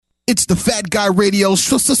It's the Fat Guy Radio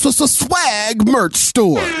Swag Merch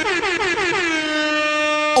Store.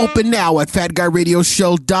 Open now at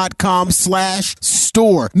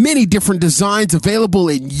fatguyradioshow.com/store. Many different designs available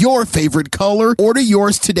in your favorite color. Order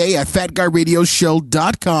yours today at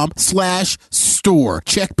fatguyradioshow.com/store.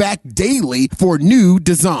 Check back daily for new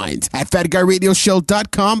designs at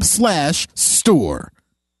fatguyradioshow.com/store.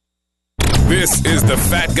 This is the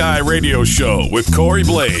Fat Guy Radio Show with Corey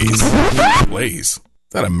Blaze. Blaze?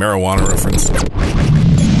 Is that a marijuana reference?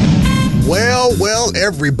 Well,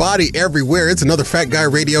 everybody, everywhere. It's another Fat Guy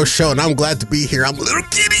Radio Show, and I'm glad to be here. I'm a little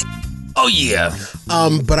giddy. Oh, yeah.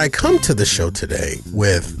 But I come to the show today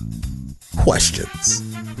with questions.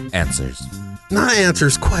 Answers. Not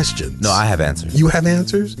answers, questions. No, I have answers. You have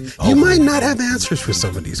answers? Oh. You might not have answers for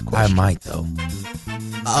some of these questions. I might, though.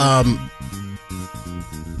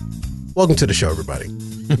 Welcome to the show, everybody.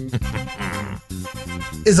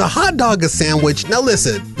 Is a hot dog a sandwich? Now,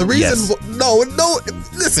 listen. The reason... Yes. No,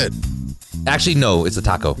 listen. Actually, no, it's a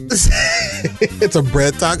taco. It's a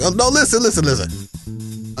bread taco. No, listen.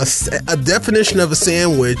 A definition of a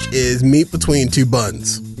sandwich is meat between two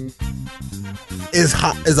buns. Is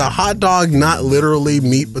a hot dog not literally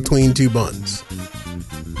meat between two buns?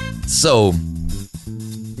 So,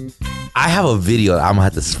 I have a video I'm going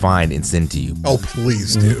to have to find and send to you. Oh,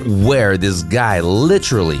 please do. Where this guy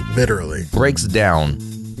literally breaks down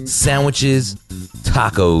sandwiches,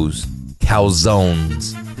 tacos,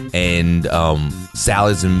 calzones, and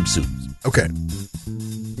salads and soups. Okay.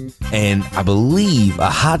 And I believe a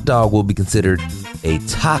hot dog will be considered a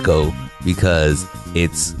taco because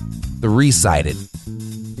it's three-sided.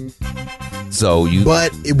 So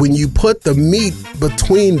But when you put the meat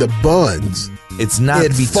between the buns, it's not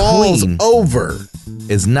between. Falls over.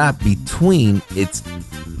 It's not between. It's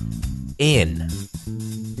in.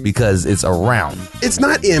 Because it's around. It's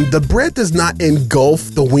not in. The bread does not engulf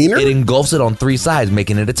the wiener. It engulfs it on three sides,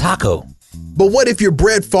 making it a taco. But what if your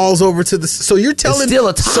bread falls over to the... So you're telling... It's still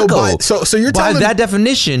a taco. So you're telling... By that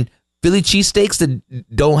definition, Philly cheesesteaks that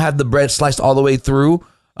don't have the bread sliced all the way through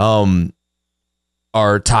are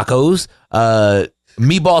tacos.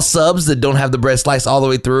 Meatball subs that don't have the bread sliced all the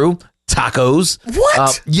way through, tacos.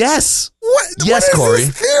 What? Yes. What? Yes, what is Corey.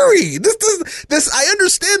 This theory. This. I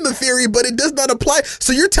understand the theory, but it does not apply.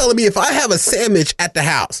 So you're telling me if I have a sandwich at the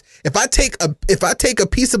house, if I take a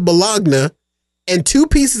piece of bologna and two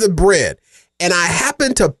pieces of bread, and I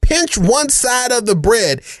happen to pinch one side of the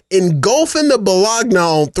bread, engulfing the bologna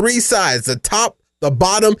on three sides, the top, the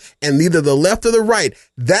bottom, and neither the left or the right,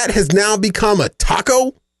 that has now become a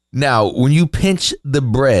taco? Now, when you pinch the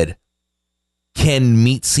bread, can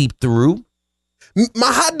meat seep through?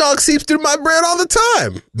 My hot dog seeps through my bread all the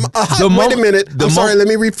time. Wait a minute. Sorry, let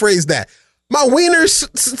me rephrase that. My wiener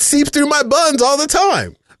seeps through my buns all the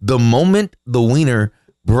time. The moment the wiener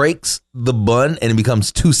breaks the bun and it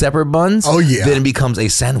becomes two separate buns, then it becomes a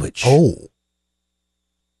sandwich. Oh.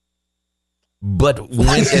 But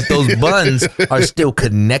if those buns are still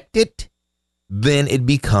connected, then it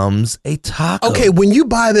becomes a taco. Okay, when you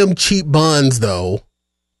buy them cheap buns, though,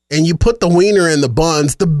 and you put the wiener in the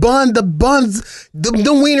buns, the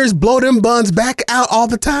wieners blow them buns back out all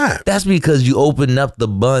the time. That's because you opened up the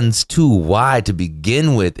buns too wide to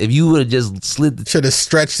begin with. If you would have just should have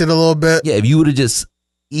stretched it a little bit. Yeah, if you would have just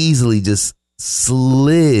easily just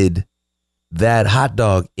slid that hot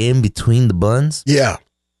dog in between the buns. Yeah.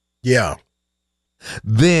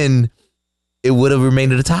 Then it would have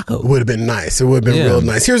remained a taco. It would have been nice. It would have been real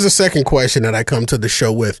nice. Here's the second question that I come to the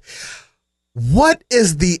show with. What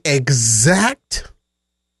is the exact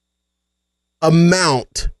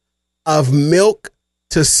amount of milk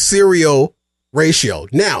to cereal ratio?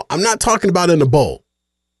 Now, I'm not talking about in a bowl.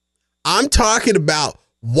 I'm talking about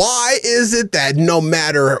why is it that no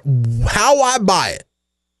matter how I buy it,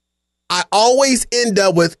 I always end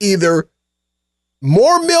up with either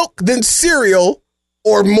more milk than cereal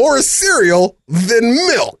or more cereal than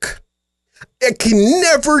milk. I can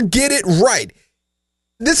never get it right.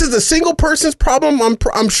 This is a single person's problem.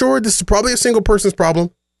 I'm sure this is probably a single person's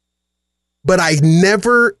problem. But I'm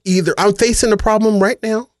facing a problem right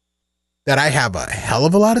now that I have a hell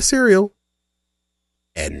of a lot of cereal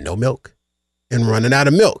and no milk and running out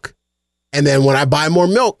of milk. And then when I buy more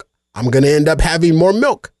milk, I'm going to end up having more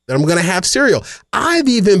milk than I'm going to have cereal. I've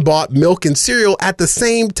even bought milk and cereal at the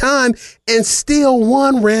same time and still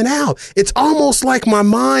one ran out. It's almost like my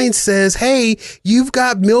mind says, hey, you've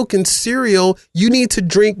got milk and cereal. You need to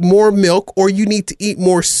drink more milk or you need to eat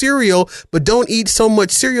more cereal, but don't eat so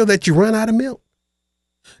much cereal that you run out of milk.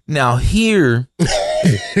 Now here,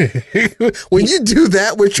 when you do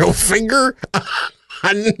that with your finger,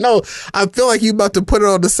 I know. I feel like you about to put it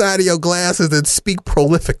on the side of your glasses and speak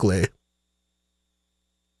prolifically.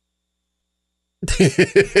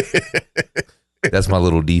 That's my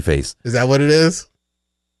little D face. Is that what it is?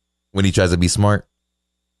 When he tries to be smart.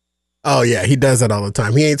 Oh, yeah. He does that all the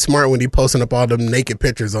time. He ain't smart when he posting up all them naked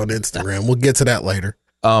pictures on Instagram. We'll get to that later.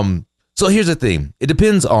 So here's the thing. It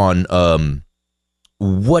depends on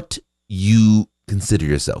what you consider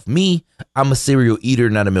yourself. Me, I'm a cereal eater,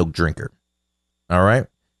 not a milk drinker. All right.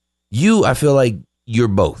 You, I feel like you're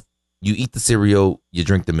both. You eat the cereal, you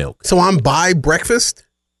drink the milk. So I'm by breakfast?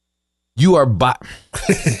 You are by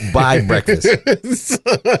breakfast.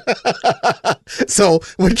 So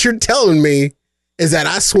what you're telling me is that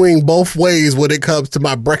I swing both ways when it comes to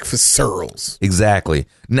my breakfast cereals. Exactly.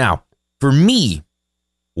 Now, for me,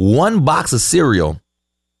 one box of cereal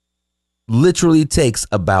literally takes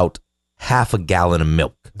about half a gallon of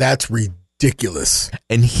milk. That's ridiculous.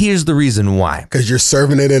 And here's the reason why. Because you're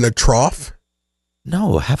serving it in a trough?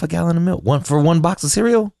 No, half a gallon of milk. For one box of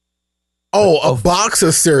cereal? Oh, a box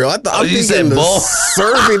of cereal. I'm thinking the bowl.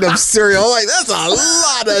 serving of cereal. Like, that's a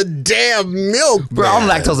lot of damn milk, Bro, man. I'm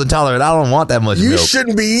lactose intolerant. I don't want that much milk. You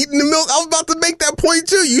shouldn't be eating the milk. I was about to make that point,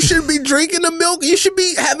 too. You shouldn't be drinking the milk. You should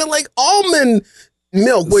be having, like, almond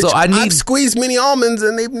milk, which So I've squeezed many almonds,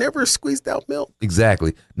 and they've never squeezed out milk.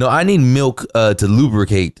 Exactly. No, I need milk to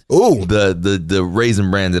lubricate the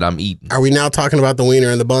Raisin Bran that I'm eating. Are we now talking about the wiener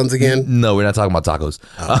and the buns again? No, we're not talking about tacos.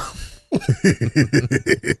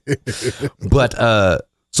 But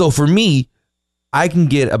so for me, I can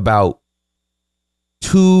get about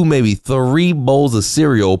 2, maybe 3 bowls of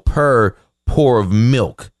cereal per pour of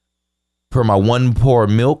milk. Per my 1 pour of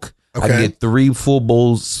milk, I can get 3 full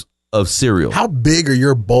bowls of cereal. How big are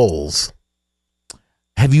your bowls?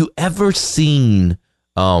 Have you ever seen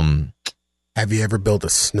Have you ever built a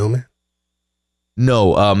snowman?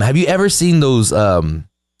 No. Have you ever seen those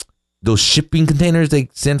shipping containers they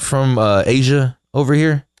sent from Asia over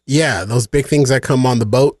here? Yeah, those big things that come on the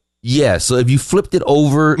boat. Yeah, so if you flipped it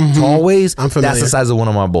over tall ways, I'm familiar. that's the size of one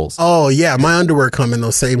of my bowls. Oh, yeah, my underwear come in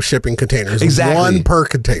those same shipping containers. Exactly. 1 per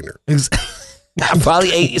container. I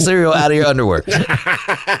probably ate cereal out of your underwear.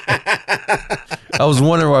 I was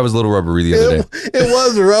wondering why it was a little rubbery the other day. It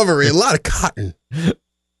was rubbery, a lot of cotton.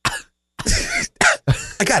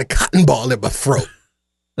 I got a cotton ball in my throat.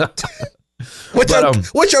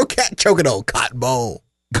 What's your cat choking on? Cotton ball.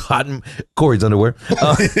 Corey's underwear.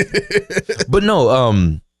 But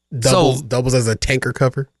no, doubles as a tanker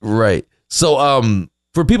cover. Right. So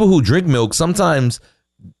for people who drink milk, sometimes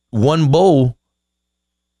one bowl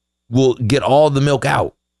will get all the milk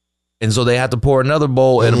out. And so they have to pour another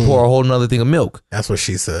bowl and pour a whole nother thing of milk. That's what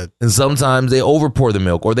she said. And sometimes they overpour the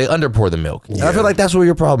milk or they underpour the milk. Yeah. And I feel like that's where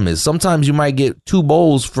your problem is. Sometimes you might get 2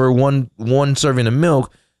 bowls for one serving of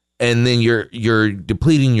milk, and then you're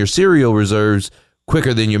depleting your cereal reserves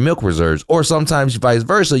quicker than your milk reserves. Or sometimes vice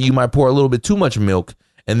versa, you might pour a little bit too much milk,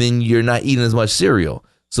 and then you're not eating as much cereal.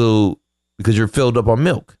 So because you're filled up on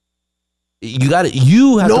milk. You have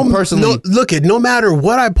to personally no matter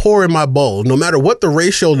what I pour in my bowl, no matter what the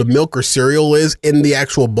ratio of milk or cereal is in the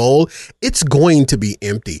actual bowl, it's going to be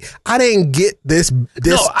empty. I didn't get this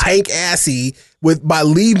tank assy by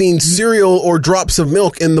leaving cereal or drops of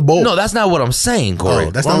milk in the bowl. No, that's not what I'm saying, Corey. Oh,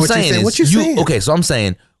 that's not what you're saying. What you saying? Okay, so I'm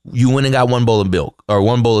saying you went and got 1 bowl of milk or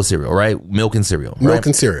 1 bowl of cereal, right? Milk and cereal. Milk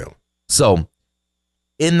and cereal. So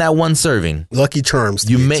in that one serving, Lucky Charms.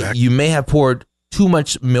 You may have poured too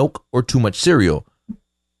much milk or too much cereal,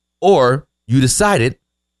 or you decided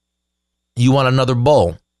you want another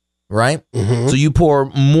bowl, right? Mm-hmm. So you pour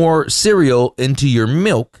more cereal into your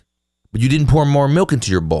milk, but you didn't pour more milk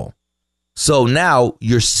into your bowl. So now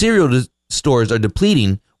your cereal stores are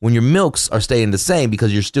depleting when your milks are staying the same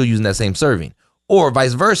because you're still using that same serving. Or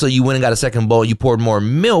vice versa, you went and got a second bowl, you poured more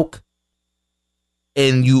milk,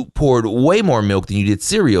 and you poured way more milk than you did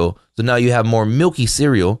cereal. So now you have more milky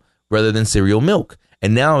cereal rather than cereal milk.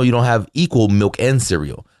 And now you don't have equal milk and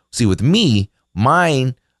cereal. See, with me,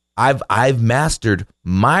 I've mastered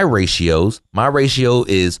my ratios. My ratio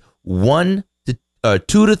is 2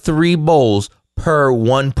 to 3 bowls per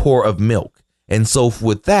 1 pour of milk. And so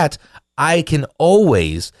with that, I can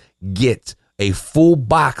always get a full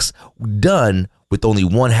box done with only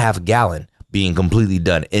 1/2 gallon being completely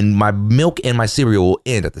done. And my milk and my cereal will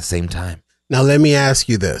end at the same time. Now, let me ask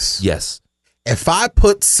you this. Yes. If I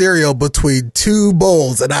put cereal between 2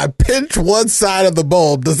 bowls and I pinch one side of the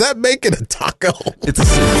bowl, does that make it a taco? It's a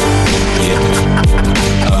cereal.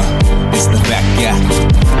 Yeah. It's the Fat Guy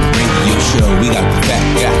Radio Show. We got the Fat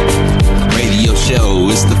Guy Radio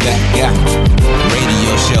Show. It's the Fat Guy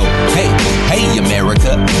Radio Show. Hey,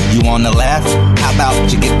 America, you wanna laugh? How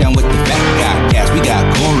about you get down with the Fat Guy cast? We got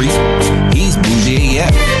Corey, he's bougie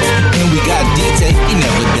AF. And we got DT, he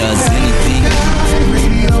never does anything.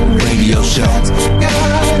 Radio show.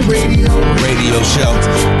 Radio show.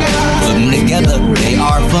 Put them together, they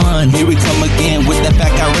are fun. Here we come again with the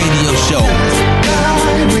Fat Guy Radio Show.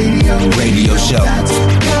 Radio show.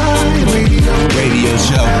 Radio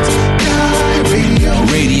show.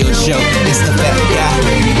 Radio show. It's the Fat Guy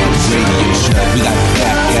Radio Show. We got the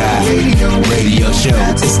Fat Guy Radio Show.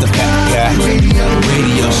 It's the Fat Guy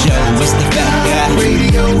Radio Show. It's the Fat Guy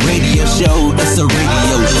Radio Show. It's a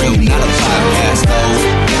radio show, not a podcast,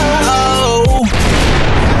 though.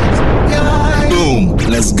 Boom.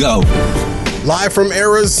 Let's go. Live from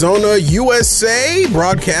Arizona, USA,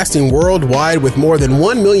 broadcasting worldwide with more than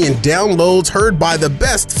 1 million downloads, heard by the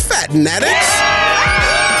best fat fanatics.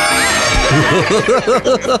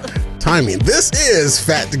 Timing. This is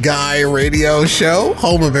Fat Guy Radio Show,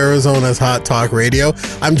 home of Arizona's Hot Talk Radio.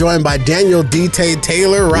 I'm joined by Daniel D.T.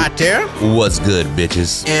 Taylor right there. What's good,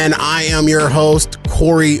 bitches? And I am your host,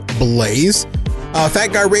 Corey Blaze. Fat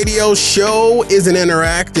Guy Radio Show is an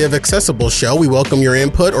interactive, accessible show. We welcome your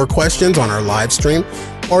input or questions on our live stream,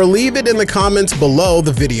 or leave it in the comments below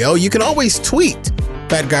the video. You can always tweet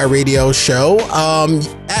Fat Guy Radio Show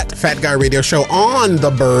at Fat Guy Radio Show on the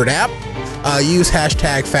Bird app. Use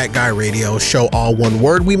hashtag Fat Guy Radio Show, all one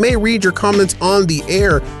word. We may read your comments on the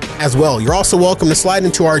air as well. You're also welcome to slide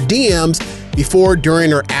into our DMs before,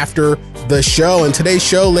 during, or after the show. And today's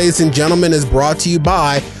show, ladies and gentlemen, is brought to you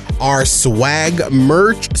by our swag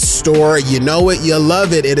merch store. You know it, you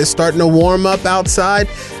love it. It is starting to warm up outside.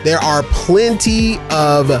 There are plenty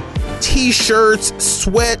of t-shirts,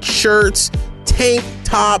 sweatshirts, tank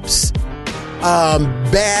tops,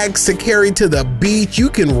 bags to carry to the beach.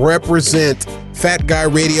 You can represent Fat Guy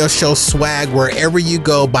Radio Show swag wherever you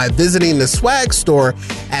go by visiting the swag store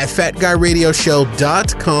at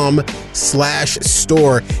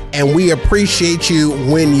fatguyradioshow.com/store. And we appreciate you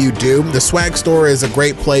when you do. The swag store is a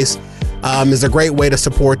great place, is a great way to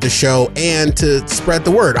support the show and to spread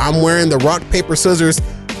the word. I'm wearing the Rock, Paper, Scissors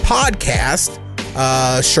podcast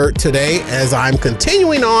shirt today as I'm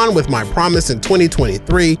continuing on with my promise in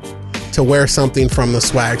 2023 to wear something from the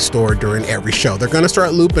swag store during every show. They're going to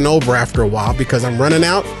start looping over after a while because I'm running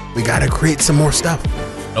out. We got to create some more stuff.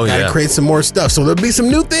 Create some more stuff. So there'll be some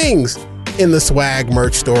new things in the swag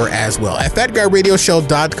merch store as well at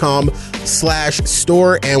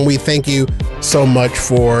fatguyradioshow.com/store. And we thank you so much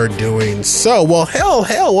for doing so. Well,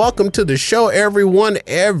 hell, welcome to the show, everyone,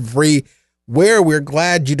 everywhere. We're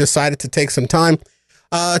glad you decided to take some time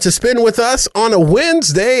to spend with us on a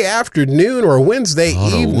Wednesday afternoon or Wednesday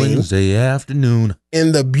evening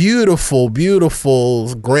in the beautiful,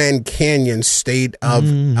 beautiful Grand Canyon state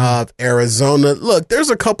of Arizona. Look, there's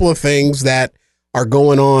a couple of things that are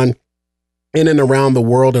going on in and around the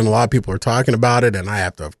world, and a lot of people are talking about it, and I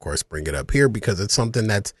have to, of course, bring it up here because it's something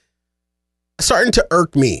that's starting to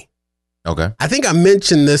irk me. Okay. I think I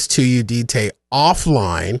mentioned this to you, DT,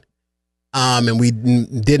 offline, and we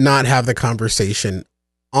did not have the conversation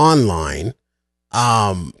online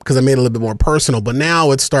because I made it a little bit more personal, but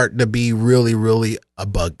now it's starting to be really, really a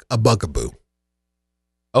bugaboo.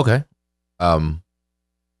 Okay.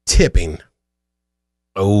 Tipping.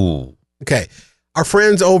 Oh. Okay. Our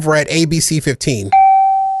friends over at ABC 15,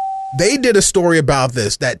 they did a story about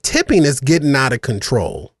this, that tipping is getting out of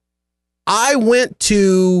control. I went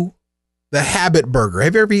to the Habit Burger.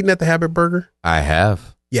 Have you ever eaten at the Habit Burger? I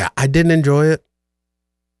have. Yeah, I didn't enjoy it.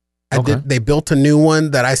 They built a new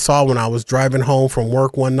one that I saw when I was driving home from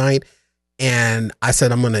work one night, and I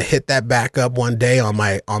said I'm going to hit that back up one day on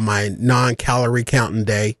my non-calorie counting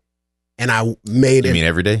day, and I made it. You mean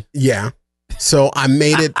every day? Yeah. So I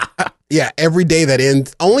made it. Yeah, every day that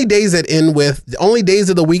ends. Only days of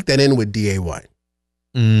the week that end with DAY.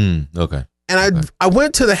 Okay. And I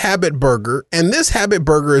went to the Habit Burger, and this Habit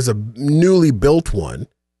Burger is a newly built one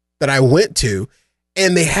that I went to.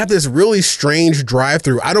 And they have this really strange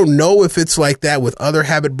drive-through. I don't know if it's like that with other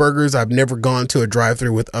Habit Burgers. I've never gone to a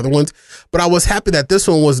drive-through with other ones, but I was happy that this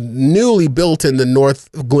one was newly built in the North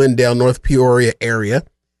Glendale, North Peoria area.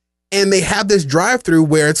 And they have this drive-through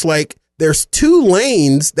where it's like there's two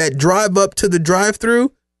lanes that drive up to the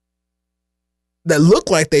drive-through that look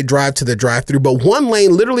like they drive to the drive-through, but one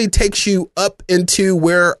lane literally takes you up into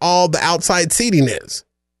where all the outside seating is.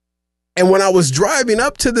 And when I was driving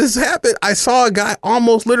up to this Habit, I saw a guy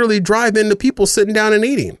almost literally drive into people sitting down and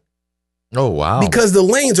eating. Oh, wow. Because the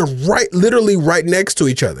lanes are literally right next to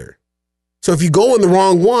each other. So if you go in the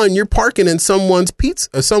wrong one, you're parking in someone's pizza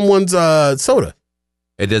or someone's soda.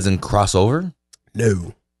 It doesn't cross over?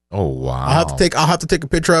 No. Oh, wow. I'll have to take a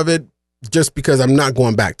picture of it just because I'm not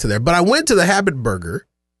going back to there. But I went to the Habit Burger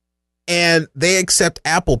and they accept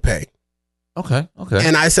Apple Pay. Okay. Okay.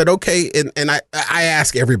 And I said, okay. And I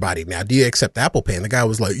ask everybody now, do you accept Apple Pay? And the guy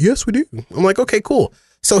was like, yes, we do. I'm like, okay, cool.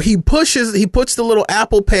 So he puts the little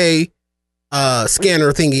Apple Pay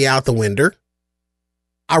scanner thingy out the window.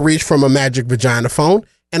 I reach from a magic vagina phone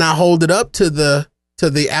and I hold it up to the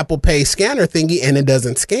Apple Pay scanner thingy and it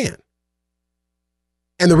doesn't scan.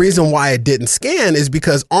 And the reason why it didn't scan is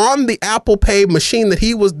because on the Apple Pay machine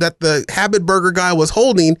that the Habit Burger guy was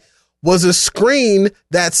holding was a screen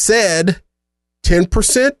that said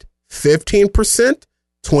 10%, 15%,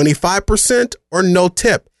 25%, or no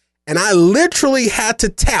tip. And I literally had to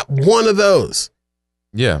tap one of those.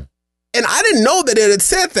 Yeah. And I didn't know that it had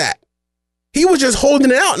said that. He was just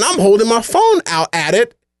holding it out and I'm holding my phone out at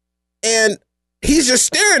it. And he's just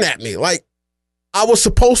staring at me like I was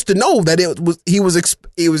supposed to know that he was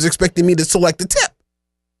expecting me to select a tip.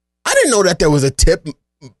 I didn't know that there was a tip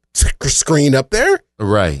screen up there.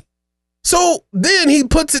 Right. So then he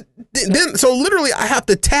puts it, so literally I have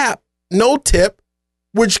to tap no tip,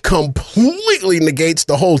 which completely negates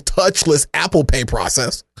the whole touchless Apple Pay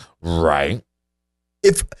process. Right.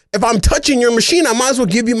 If I'm touching your machine, I might as well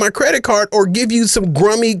give you my credit card or give you some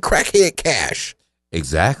grummy crackhead cash.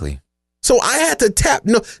 Exactly. So I had to tap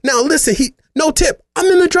no. Now listen, no tip. I'm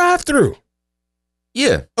in the drive-thru.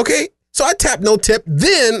 Yeah. Okay. So I tapped no tip.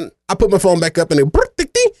 Then I put my phone back up and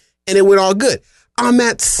it went all good. I'm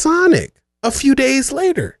at Sonic a few days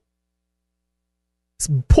later.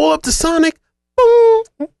 Pull up to Sonic. Boom.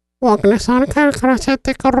 Walking to Sonic.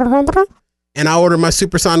 And I ordered my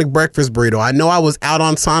supersonic breakfast burrito. I know I was out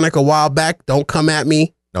on Sonic a while back. Don't come at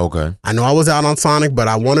me. Okay. I know I was out on Sonic, but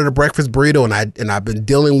I wanted a breakfast burrito, and I've been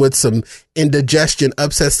dealing with some indigestion,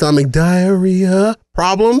 upset stomach, diarrhea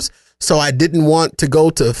problems. So I didn't want to go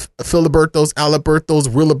to Filiberto's, Aliberto's,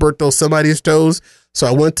 Rillaberto's, somebody's toes. So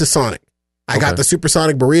I went to Sonic. I got the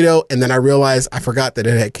supersonic burrito, and then I realized I forgot that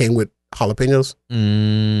it came with jalapenos.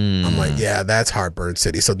 I'm like, yeah, that's heartburn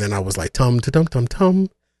city. So then I was like, tum.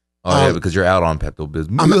 Oh, yeah, because you're out on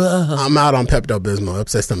Pepto-Bismol. I'm out on Pepto-Bismol,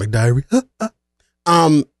 upset stomach, diarrhea.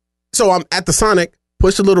 So I'm at the Sonic,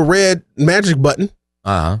 push the little red magic button,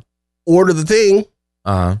 order the thing.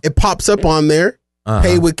 It pops up on there.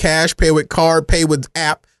 Pay with cash, pay with card, pay with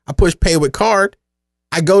app. I push pay with card.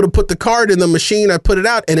 I go to put the card in the machine. I put it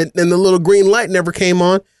out and the little green light never came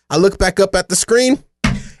on. I look back up at the screen.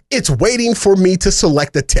 It's waiting for me to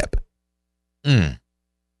select a tip.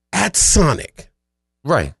 At Sonic.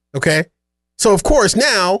 Right. Okay. So of course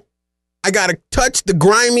now I got to touch the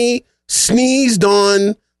grimy, sneezed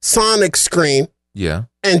on Sonic screen. Yeah.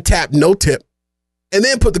 And tap no tip and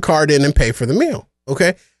then put the card in and pay for the meal.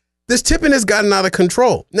 Okay. This tipping has gotten out of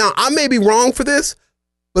control. Now I may be wrong for this,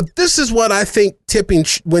 but this is what I think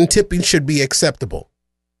when tipping should be acceptable.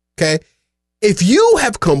 Okay. If you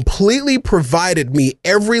have completely provided me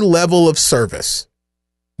every level of service,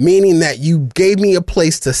 meaning that you gave me a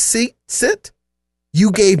place to sit,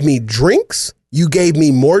 you gave me drinks, you gave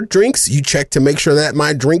me more drinks, you checked to make sure that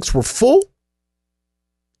my drinks were full,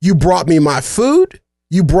 you brought me my food,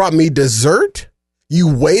 you brought me dessert, you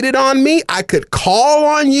waited on me, I could call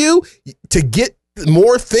on you to get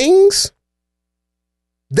more things.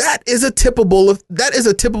 That is a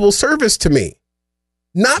tippable service to me.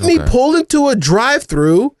 Not me pulling to a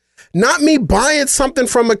drive-through, not me buying something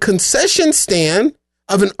from a concession stand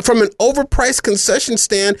from an overpriced concession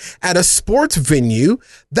stand at a sports venue.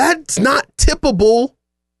 That's not tippable.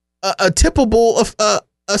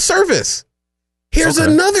 A service. Here's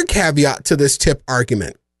another caveat to this tip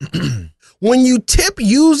argument. When you tip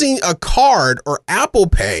using a card or Apple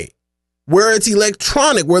Pay, where it's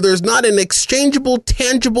electronic, where there's not an exchangeable,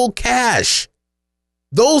 tangible cash,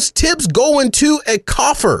 those tips go into a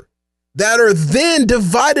coffer that are then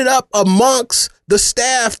divided up amongst the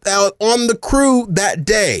staff out on the crew that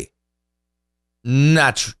day.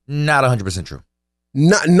 Not 100% true.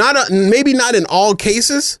 Maybe not in all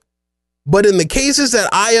cases, but in the cases that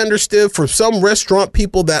I understood from some restaurant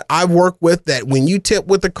people that I work with, that when you tip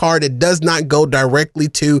with a card, it does not go directly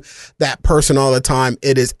to that person all the time.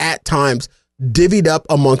 It is at times divvied up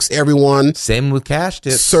amongst everyone. Same with cash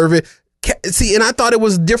tips. Serve it. See, and I thought it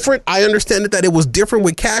was different. I understand that it was different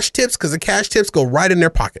with cash tips because the cash tips go right in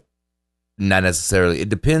their pocket. Not necessarily. It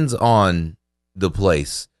depends on the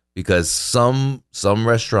place, because some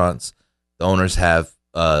restaurants, the owners have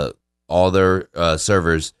all their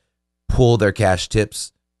servers pull their cash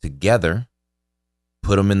tips together,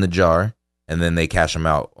 put them in the jar, and then they cash them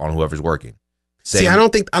out on whoever's working. See, I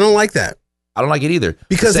don't like that. I don't like it either.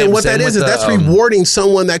 Because then what that is that's rewarding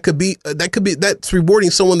someone that's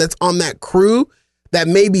rewarding someone that's on that crew that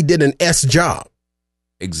maybe did an S job.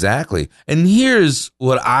 Exactly. And here's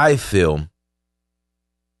what I feel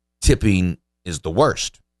tipping is the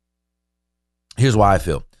worst. Here's why I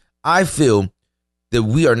feel. I feel that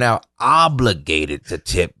we are now obligated to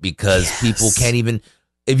tip because people can't even,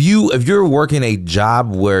 if you're working a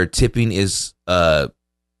job where tipping is not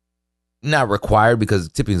required, because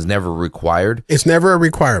tipping is never required. It's never a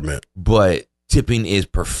requirement. But tipping is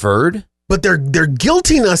preferred. But they're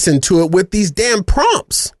guilting us into it with these damn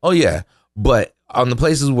prompts. Oh yeah. But on the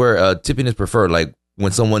places where tipping is preferred, like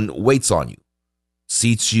when someone waits on you,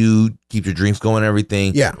 seats you, keep your drinks going and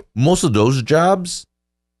everything. Yeah. Most of those jobs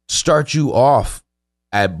start you off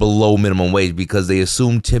at below minimum wage because they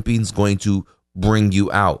assume tipping's going to bring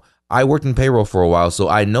you out. I worked in payroll for a while, so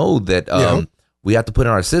I know that we have to put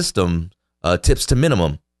in our system tips to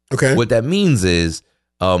minimum. Okay. What that means is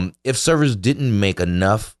if servers didn't make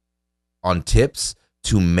enough on tips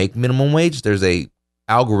to make minimum wage, there's a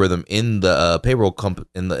algorithm in the payroll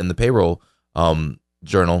in the payroll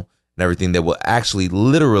journal and everything that will actually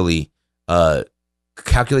literally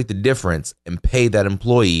calculate the difference and pay that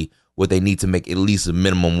employee what they need to make at least a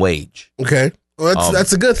minimum wage. Okay, well,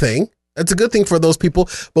 that's a good thing. That's a good thing for those people.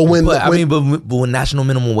 But when national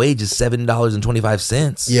minimum wage is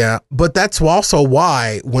 $7.25. Yeah, but that's also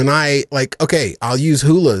why when I'll use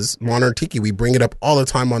Hula's Modern Tiki. We bring it up all the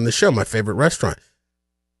time on the show. My favorite restaurant.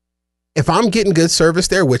 If I'm getting good service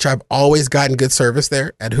there, which I've always gotten good service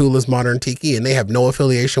there at Hula's Modern Tiki, and they have no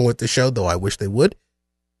affiliation with the show, though I wish they would,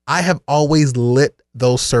 I have always lit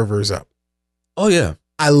those servers up. Oh, yeah.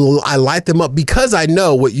 I light them up because I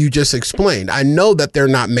know what you just explained. I know that they're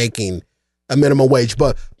not making a minimum wage.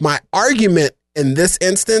 But my argument in this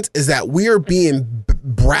instance is that we are being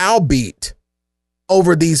browbeat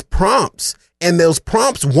over these prompts. And those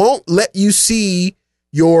prompts won't let you see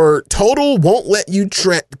your total, won't let you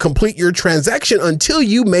complete your transaction until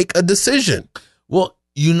you make a decision. Well,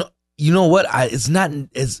 you know what? It's not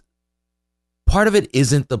as part of it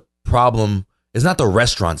isn't the problem. It's not the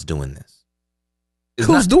restaurants doing this.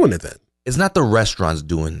 Who's doing it then? It's not the restaurants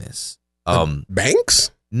doing this. Banks?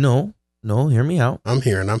 No, hear me out. I'm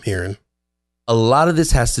hearing. A lot of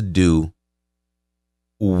this has to do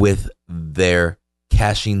with their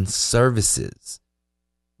caching services,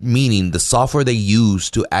 meaning the software they use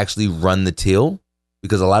to actually run the till.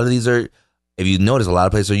 Because a lot of these are, if you notice, a lot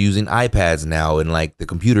of places are using iPads now and like the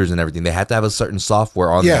computers and everything. They have to have a certain software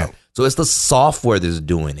on there. So it's the software that's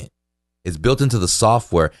doing it. It's built into the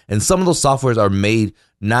software, and some of those softwares are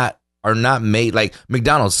not made like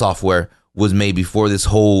McDonald's software was made before this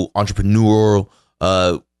whole entrepreneurial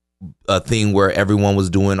thing where everyone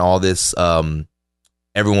was doing all this.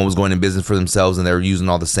 Everyone was going in business for themselves, and they were using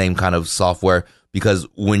all the same kind of software. Because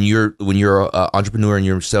when you're an entrepreneur and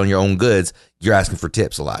you're selling your own goods, you're asking for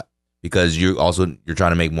tips a lot because you're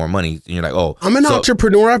trying to make more money. And you're like, oh, I'm an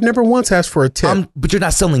entrepreneur. I've never once asked for a tip, but you're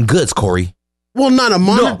not selling goods, Corey. Well, you're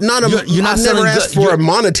not never asked for a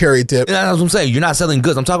monetary tip. That's what I'm saying. You're not selling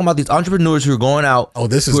goods. I'm talking about these entrepreneurs who are going out. Oh,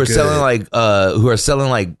 this is who are good. selling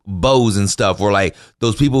like bows and stuff, or like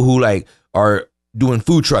those people who like are doing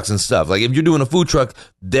food trucks and stuff. Like if you're doing a food truck,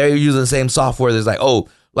 they're using the same software. There's like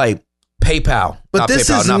like PayPal, but this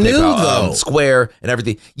is new though. Square and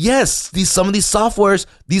everything. Yes, some of these softwares.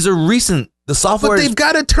 These are recent. The software, but they've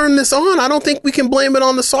got to turn this on. I don't think we can blame it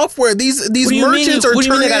on the software. These merchants are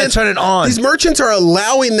turn it on. These merchants are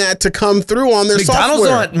allowing that to come through on their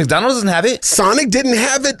software. McDonald's doesn't have it. Sonic didn't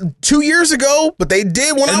have it 2 years ago, but they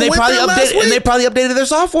did when I went there last week. And they probably updated their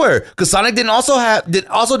software because Sonic didn't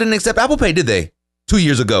accept Apple Pay, did they? 2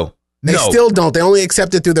 years ago. They still don't. They only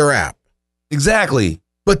accept it through their app. Exactly.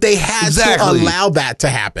 But they had to allow that to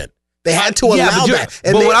happen. They had to allow that.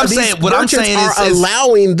 And what I'm saying is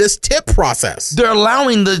allowing this tip process. They're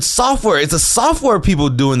allowing the software. It's the software people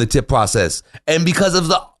doing the tip process. And because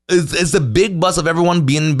of it's the big bust of everyone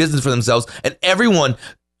being in business for themselves. And everyone,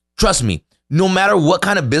 trust me, no matter what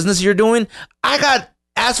kind of business you're doing, I got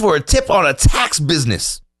asked for a tip on a tax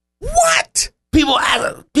business. What? My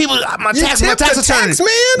tax attorney,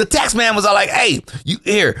 the tax man was all like, hey, you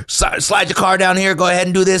here, slide your car down here. Go ahead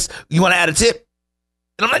and do this. You want to add a tip?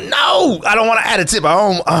 And I'm like, no, I don't want to add a tip. I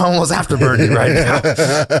almost afterburned it right now.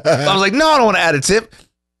 I was like, no, I don't want to add a tip.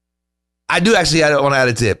 I do actually want to add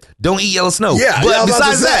a tip. Don't eat yellow snow. Yeah, but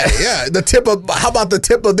besides that, the tip of, how about the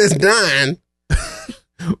tip of this dime?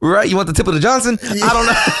 Right? You want the tip of the Johnson? Yeah. I don't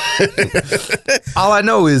know. All I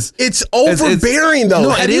know is it's overbearing, though.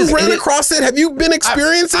 No, have you ran across it? Have you been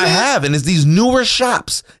experiencing it? I have, and it's these newer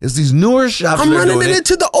shops. I'm running it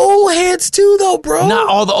into the old heads too, though, bro. Not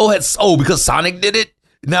all the old heads. Oh, because Sonic did it.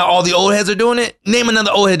 Now all the old heads are doing it. Name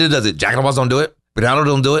another old head that does it. Jack in the Box don't do it. McDonald's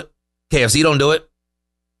don't do it. KFC don't do it.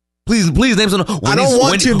 Please name some. I don't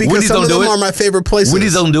want to because some of them are my favorite places.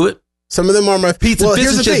 Wendy's don't do it. Some of them are my Pizza Fish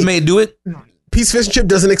and Chips may do it. Pizza Fish and Chip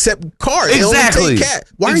doesn't accept cards. Exactly. They only take cash.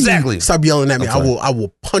 Why are you stop yelling at me? I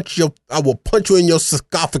will punch you in your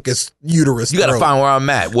sarcophagus uterus. You gotta find where I'm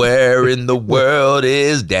at. Where in the world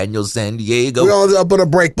is Daniel San Diego? We're all up on a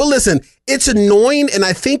break. But listen, it's annoying, and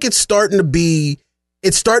I think it's starting to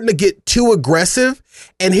get too aggressive.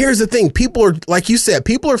 And here's the thing. People are, like you said,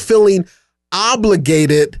 people are feeling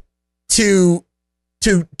obligated to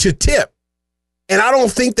tip. And I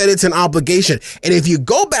don't think that it's an obligation. And if you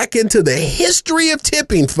go back into the history of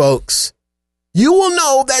tipping, folks, you will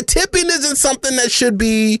know that tipping isn't something that should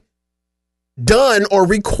be done or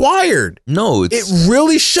required. No, it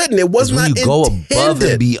really shouldn't. It was not intended. Go above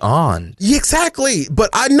and beyond. Exactly. But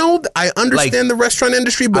I understand the restaurant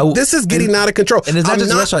industry, but this is getting out of control. And it's not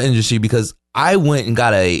just the restaurant industry, because I went and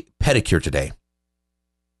got a pedicure today.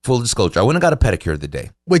 Full disclosure, I went and got a pedicure today.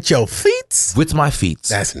 With your feet? With my feet.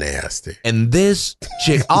 That's nasty. And this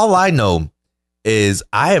chick, all I know is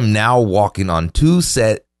I am now walking on 2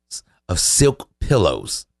 sets of silk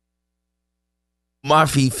pillows. My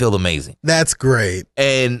feet feel amazing. That's great.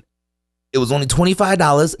 And it was only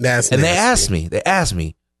 $25. That's and nasty. they asked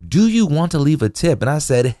me, do you want to leave a tip? And I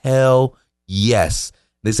said, hell yes.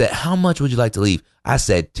 They said, how much would you like to leave? I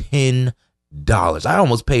said, $10. I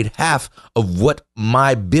almost paid half of what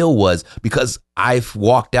my bill was because I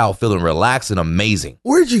walked out feeling relaxed and amazing.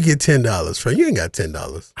 Where'd you get $10 from? You ain't got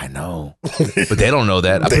 $10. I know, but they don't know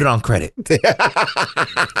that. I put it on credit.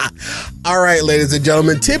 All right, ladies and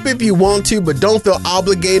gentlemen, tip if you want to, but don't feel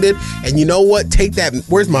obligated. And you know what? Take that.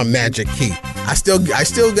 Where's my magic key? I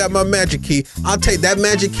still got my magic key. I'll take that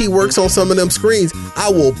magic key. Works on some of them screens. I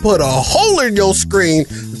will put a hole in your screen,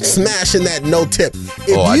 smashing that no tip.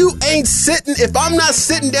 If I'm not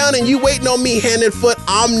sitting down and you waiting on me hand and foot,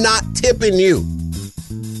 I'm not tipping you.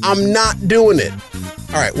 I'm not doing it.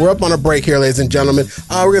 All right, we're up on a break here, ladies and gentlemen.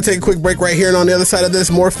 We're going to take a quick break right here, and on the other side of this,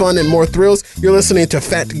 more fun and more thrills. You're listening to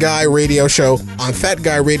Fat Guy Radio Show on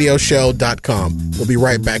fatguyradioshow.com. We'll be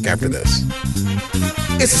right back after this.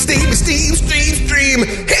 It's Steve Stream.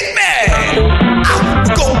 Hit me!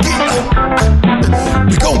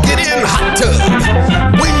 We're gonna get in the hot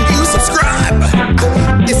tub when you subscribe.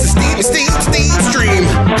 It's the Steve Stream.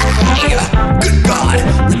 Hey, good God,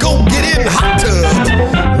 we're gonna get in the hot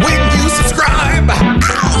tub when you subscribe.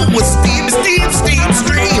 Ow, with Steve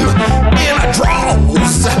Stream in our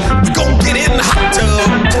drawers. We're gonna get in the hot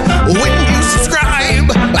tub when you subscribe.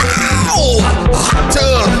 Ow, a hot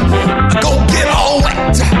tub, gonna get all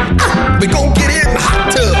wet. We're gonna get in the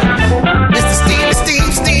hot tub. It's the Steve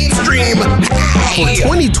Stream. For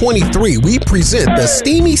 2023, we present the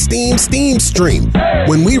Steamy Steam Stream.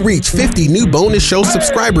 When we reach 50 new bonus show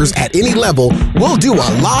subscribers at any level, we'll do a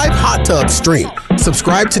live hot tub stream.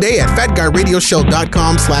 Subscribe today at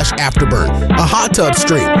fatguyradioshow.com/afterburn. A hot tub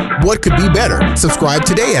stream. What could be better? Subscribe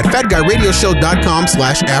today at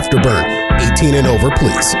fatguyradioshow.com/afterburn. 18 and over,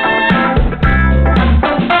 please.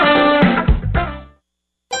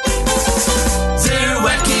 They're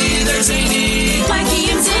wacky, they're zany.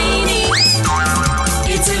 Wacky and zany.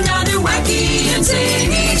 It's another wacky and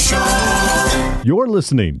zany show. You're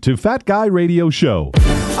listening to Fat Guy Radio Show.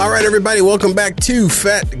 All right, everybody, welcome back to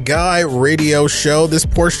Fat Guy Radio Show. This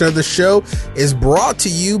portion of the show is brought to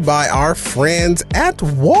you by our friends at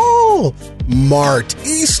Walmart.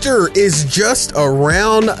 Easter is just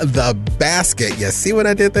around the basket. You see what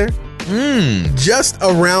I did there? Just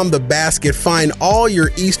around the basket. Find all your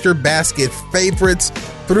Easter basket favorites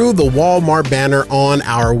through the Walmart banner on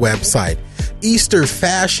our website. Easter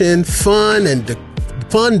fashion, fun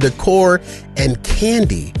decor, and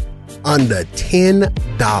candy under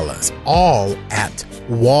 $10, all at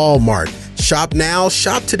Walmart. Shop now,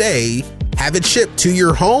 shop today. Have it shipped to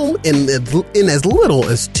your home in as little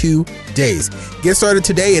as 2 days. Get started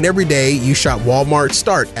today and every day you shop Walmart.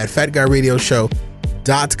 Start at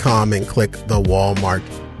fatguyradioshow.com and click the Walmart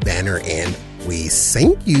banner, and we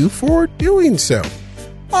thank you for doing so.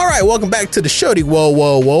 All right, welcome back to the show.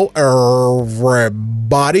 Whoa,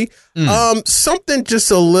 everybody. Something just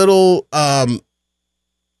a little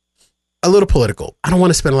political. I don't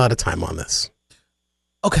want to spend a lot of time on this.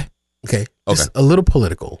 Okay. Just a little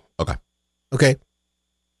political. Okay.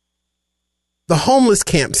 The homeless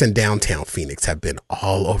camps in downtown Phoenix have been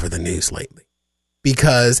all over the news lately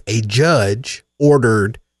because a judge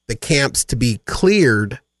ordered the camps to be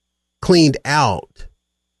cleaned out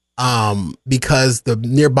because the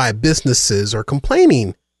nearby businesses are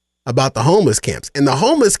complaining about the homeless camps. And the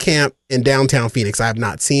homeless camp in downtown Phoenix, I have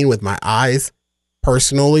not seen with my eyes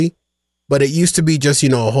personally, but it used to be just,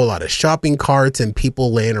 a whole lot of shopping carts and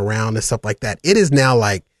people laying around and stuff like that. It is now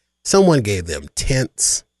like someone gave them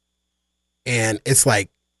tents, and it's like,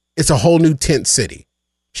 it's a whole new tent city.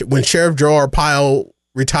 When Sheriff Joe Arpaio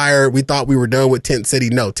retired, we thought we were done with Tent City.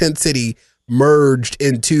 No, Tent City merged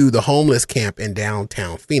into the homeless camp in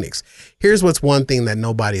downtown Phoenix. Here's what's one thing that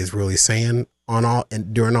nobody is really saying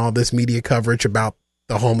during all this media coverage about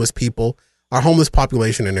the homeless people. Our homeless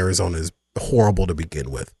population in Arizona is horrible to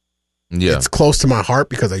begin with. Yeah. It's close to my heart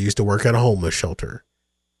because I used to work at a homeless shelter.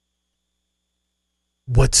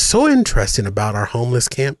 What's so interesting about our homeless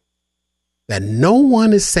camp that no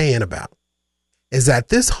one is saying about is that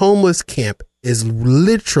this homeless camp is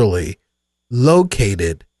literally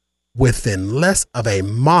located within less of a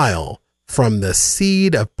mile from the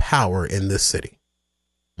seat of power in this city.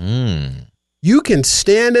 You can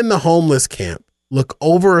stand in the homeless camp, look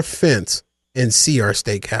over a fence, and see our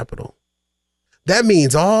state capitol. That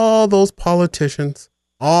means all those politicians,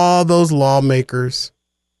 all those lawmakers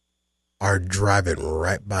are driving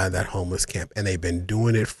right by that homeless camp, and they've been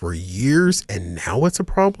doing it for years, and now it's a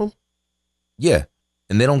problem. Yeah,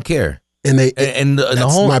 and they don't care. And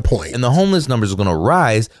that's my point. And the homeless numbers are going to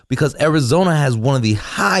rise because Arizona has one of the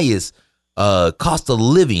highest cost of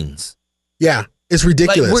livings. Yeah, it's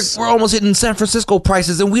ridiculous. Like we're almost hitting San Francisco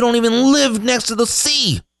prices, and we don't even live next to the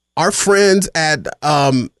sea. Our friends at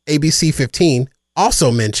ABC 15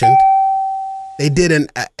 also mentioned they did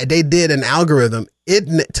an algorithm.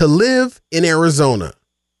 To live in Arizona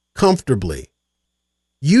comfortably,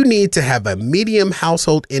 you need to have a medium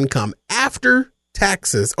household income before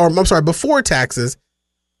taxes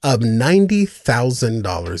of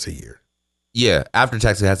 $90,000 a year. Yeah, after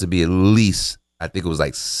taxes, it has to be at least, I think it was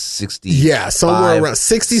like 60. Yeah, somewhere around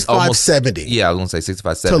 65, 70. Yeah, I was going to say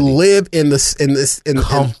 65, 70. To live in this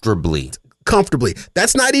comfortably.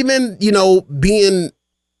 That's not even, you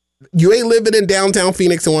ain't living in downtown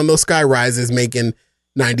Phoenix in one of those sky rises making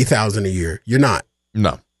 $90,000 a year. You're not.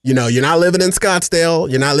 No. You're not living in Scottsdale.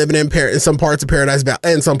 You're not living in some parts of Paradise Valley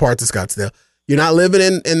and some parts of Scottsdale. You're not living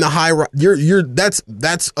in the high. That's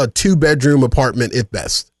a 2-bedroom apartment at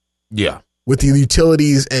best. Yeah. With the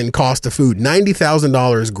utilities and cost of food,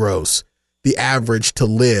 $90,000 gross, the average to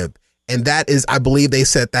live, and that is, I believe they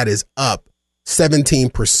said that is up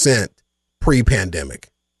 17% pre-pandemic.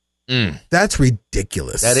 That's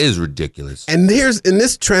ridiculous. That is ridiculous. And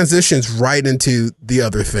this transitions right into the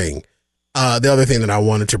other thing that I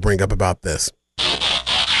wanted to bring up about this.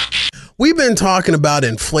 We've been talking about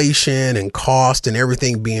inflation and cost and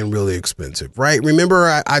everything being really expensive, right?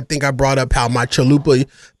 Remember, I think I brought up how my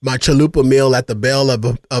chalupa meal at the Bell of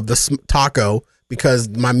the taco, because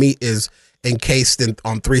my meat is encased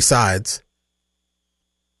on 3 sides.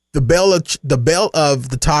 The bell of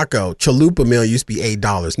the taco chalupa meal used to be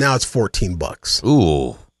 $8. Now it's $14.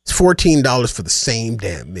 Ooh, it's $14 for the same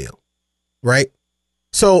damn meal, right?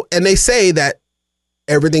 So, and they say that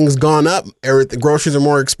everything's gone up. The groceries are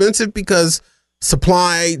more expensive because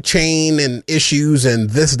supply chain and issues and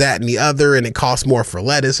this, that, and the other. And it costs more for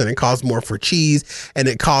lettuce, and it costs more for cheese, and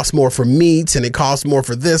it costs more for meats, and it costs more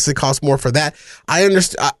for this, it costs more for that. I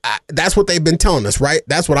understand. That's what they've been telling us, right?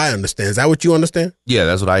 That's what I understand. Is that what you understand? Yeah,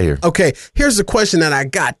 that's what I hear. Okay, here's the question that I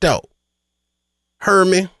got though.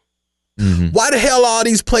 Hermie, why the hell all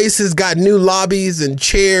these places got new lobbies and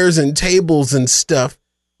chairs and tables and stuff?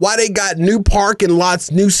 Why they got new parking lots,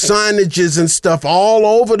 new signages and stuff all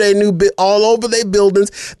over their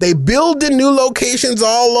buildings? They build in new locations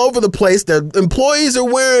all over the place. The employees are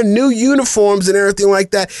wearing new uniforms and everything like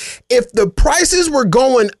that. If the prices were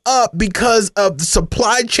going up because of the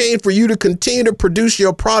supply chain for you to continue to produce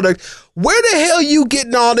your product, where the hell you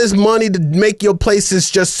getting all this money to make your places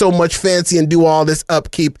just so much fancy and do all this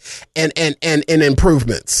upkeep and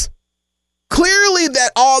improvements? Clearly,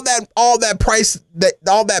 that all that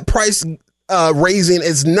price raising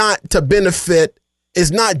is not to benefit.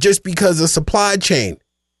 Is not just because of supply chain,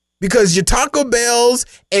 because your Taco Bells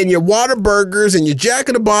and your Whataburgers and your Jack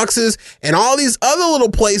in the Boxes and all these other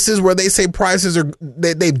little places where they say prices are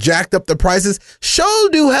they've jacked up the prices. Sure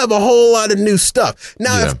do have a whole lot of new stuff.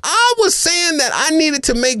 Now, if I was saying that I needed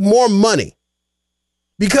to make more money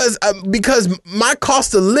because my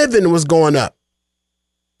cost of living was going up,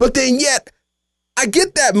 but then yet I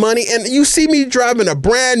get that money, and you see me driving a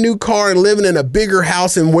brand new car and living in a bigger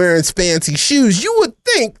house and wearing fancy shoes, you would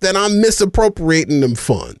think that I'm misappropriating them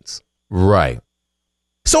funds. Right.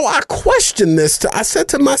 So I questioned this. I said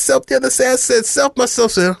to myself the other day,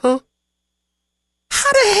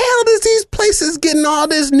 how the hell is these places getting all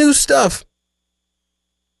this new stuff?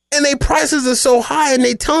 And their prices are so high, and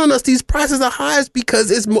they telling us these prices are high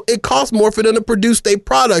because it costs more for them to produce their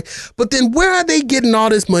product. But then where are they getting all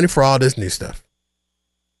this money for all this new stuff?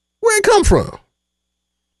 Where it come from?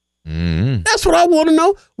 That's what I want to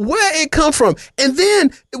know, where it come from. And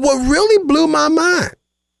then what really blew my mind,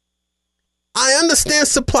 I understand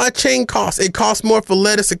supply chain costs. It costs more for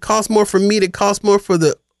lettuce. It costs more for meat. It costs more for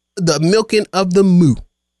the milking of the moo.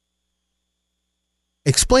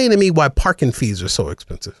 Explain to me why parking fees are so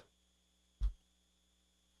expensive.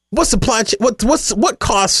 What supply chain? What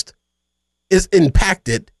cost is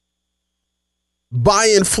impacted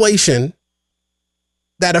by inflation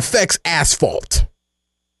that affects asphalt?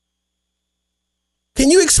 Can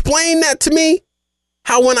you explain that to me?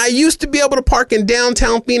 How when I used to be able to park in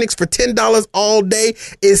downtown Phoenix for $10 all day,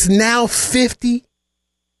 it's now $50.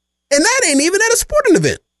 And that ain't even at a sporting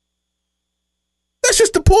event. That's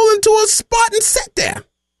just to pull into a spot and sit there.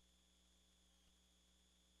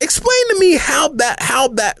 Explain to me how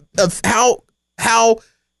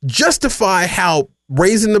justify how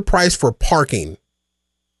raising the price for parking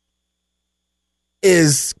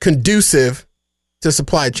is conducive to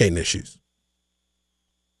supply chain issues.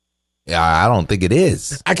 Yeah, I don't think it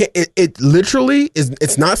is. I can't. It literally is.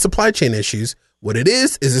 It's not supply chain issues. What it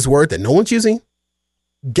is this word that no one's using: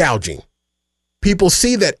 gouging. People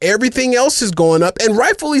see that everything else is going up, and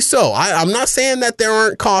rightfully so. I'm not saying that there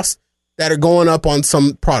aren't costs that are going up on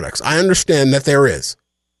some products. I understand that there is,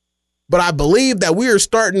 but I believe that we are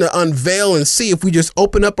starting to unveil and see, if we just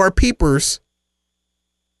open up our peepers,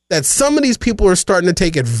 that some of these people are starting to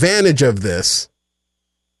take advantage of this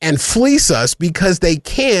and fleece us because they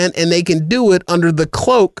can, and they can do it under the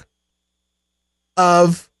cloak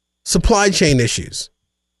of supply chain issues.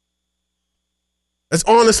 That's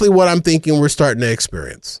honestly what I'm thinking we're starting to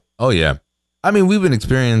experience. Oh, yeah. I mean, we've been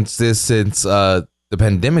experiencing this since the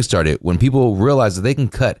pandemic started, when people realize that they can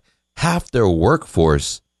cut half their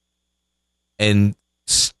workforce and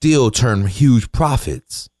still turn huge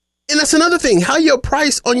profits. And that's another thing. How your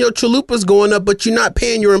price on your chalupa's going up, but you're not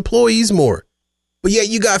paying your employees more. But yet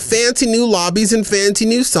you got fancy new lobbies and fancy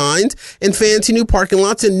new signs and fancy new parking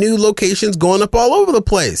lots and new locations going up all over the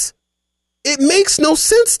place. It makes no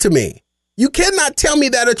sense to me. You cannot tell me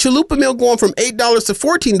that a chalupa meal going from $8 to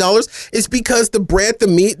 $14 is because the bread, the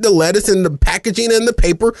meat, the lettuce, and the packaging and the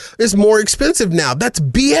paper is more expensive now. That's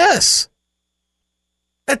BS.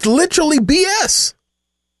 That's literally BS.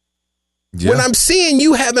 Yeah. When I'm seeing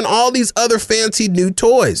you having all these other fancy new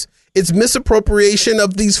toys, it's misappropriation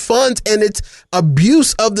of these funds, and it's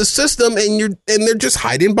abuse of the system, and they're just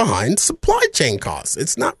hiding behind supply chain costs.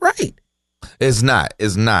 It's not right. It's not.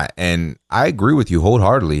 And I agree with you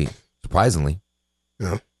wholeheartedly, surprisingly.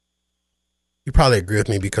 Yeah. You probably agree with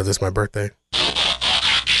me because it's my birthday.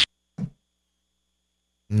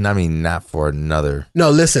 I mean, not for another.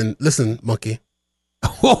 No, listen, monkey.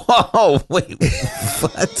 Whoa, wait,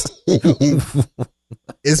 what?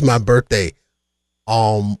 It's my birthday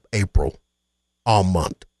all April, all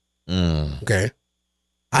month. Okay.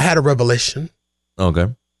 I had a revelation. Okay.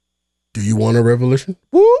 Do you want a revelation?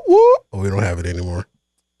 Woo, woo. Oh, we don't have it anymore.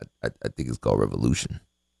 I think it's called revolution.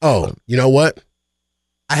 Oh, you know what?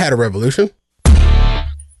 I had a revolution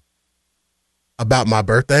about my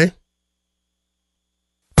birthday.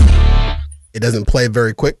 It doesn't play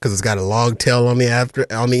very quick because it's got a long tail on the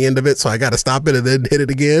end of it, so I got to stop it and then hit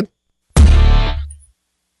it again.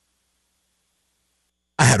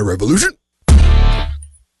 I had a revolution.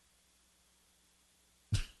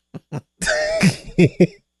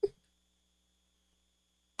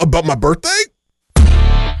 About my birthday.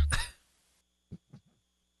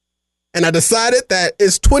 And I decided that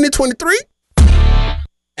it's 2023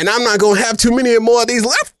 and I'm not going to have too many more of these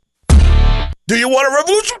left. Do you want a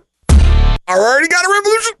revolution? I already got a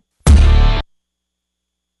revolution.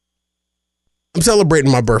 I'm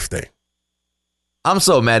celebrating my birthday. I'm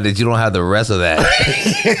so mad that you don't have the rest of that.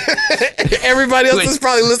 Everybody else is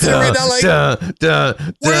probably listening right now like,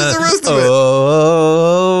 where's the rest of it?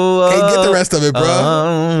 Can't get the rest of it, bro.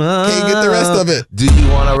 Can't get the rest of it. Do you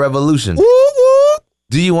want a revolution? Woo, woo.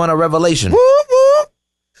 Do you want a revelation? Woo, woo.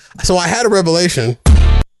 So I had a revelation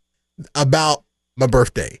about my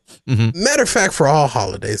birthday. Mm-hmm. Matter of fact, for all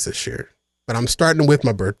holidays this year. But I'm starting with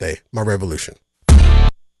my birthday, my revolution.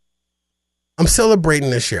 I'm celebrating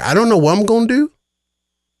this year. I don't know what I'm going to do,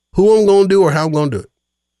 who I'm going to do, or how I'm going to do it.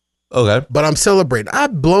 Okay. But I'm celebrating.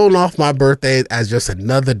 I've blown off my birthday as just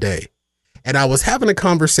another day. And I was having a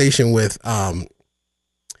conversation with one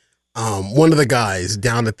of the guys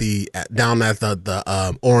down at the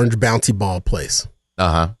orange bouncy ball place.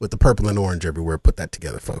 With the purple and orange everywhere. Put that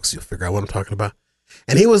together, folks. You'll figure out what I'm talking about.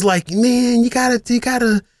 And he was like, man, you gotta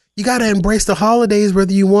embrace the holidays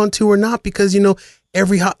whether you want to or not, because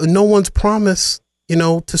no one's promised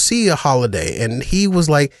to see a holiday. And he was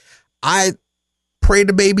like, I pray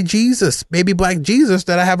to baby black Jesus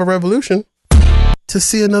that I have a revolution to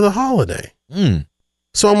see another holiday. Mm.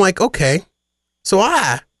 So I'm like, okay. So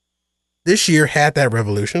I, this year, had that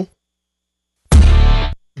revolution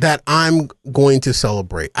that I'm going to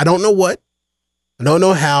celebrate. I don't know what. I don't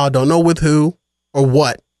know how. I don't know with who or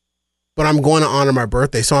what. But I'm going to honor my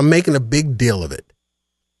birthday. So I'm making a big deal of it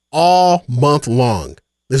all month long.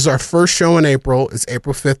 This is our first show in April. It's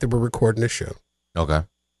April 5th that we're recording this show. Okay.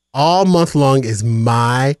 All month long is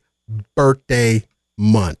my birthday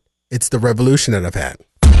month. It's the revolution that I've had.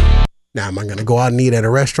 Now, am I going to go out and eat at a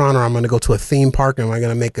restaurant, or I'm going to go to a theme park? Am I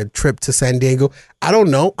going to make a trip to San Diego? I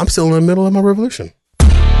don't know. I'm still in the middle of my revolution.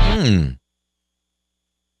 Mm.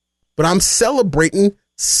 But I'm celebrating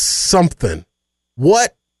something.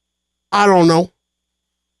 What? I don't know.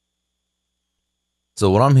 So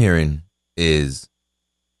what I'm hearing is,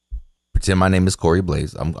 pretend my name is Corey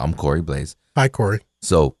Blaze. I'm Corey Blaze. Hi, Corey.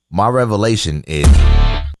 So my revelation is,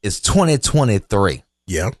 it's 2023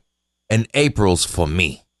 Yeah. and April's for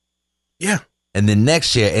me. Yeah. And then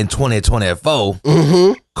next year in 2024,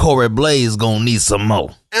 Mm-hmm. Corey Blaze gonna need some more.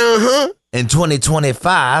 Uh-huh. In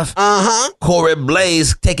 2025, Uh-huh. Corey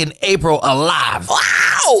Blaze taking April alive.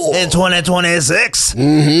 Wow. In 2026,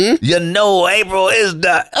 Mm-hmm. you know April is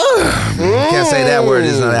the... Can't say that word.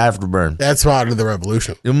 It's not afterburn. That's part of the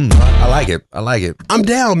revolution. I like it. I like it. I'm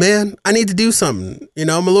down, man. I need to do something. You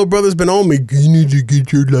know, my little brother's been on me. You need to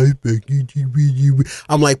get your life back.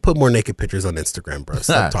 I'm like, put more naked pictures on Instagram, bro.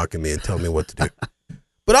 Stop talking to me and tell me what to do.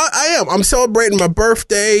 But I am. I'm celebrating my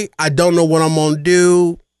birthday. I don't know what I'm going to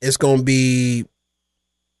do. It's going to be...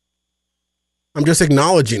 I'm just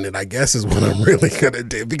acknowledging it, I guess, is what I'm really going to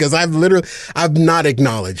do. Because I've not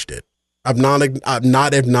acknowledged it. I've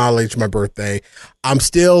not acknowledged my birthday. I'm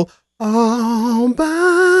still all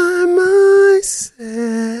by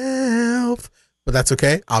myself. But that's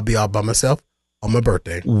okay. I'll be all by myself on my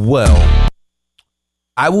birthday. Well,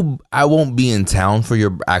 I won't be in town for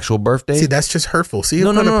your actual birthday. See, that's just hurtful. See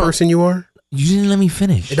what No, kind of person you are? You didn't let me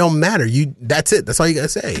finish. It don't matter. That's it. That's all you got to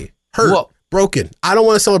say. Hurt. Well- broken. I don't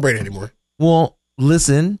want to celebrate anymore. Well,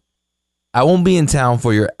 listen, I won't be in town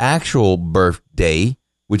for your actual birthday,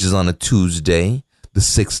 which is on a Tuesday, the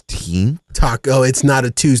 16th. Taco, it's not a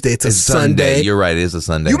Tuesday. It's a Sunday. You're right. It is a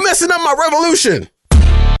Sunday. You messing up my revolution.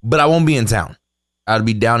 But I won't be in town. I'll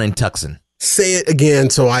be down in Tucson. Say it again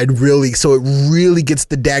so it really gets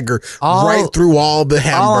the dagger right through all the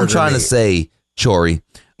hamburger. All I'm trying to meat. say, Chory,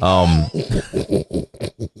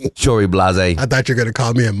 Chory Blase, I thought you were going to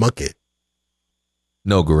call me a monkey.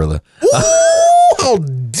 no gorilla. Ooh, how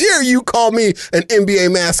dare you call me an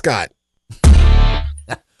NBA mascot?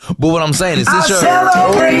 But what I'm saying is, this your...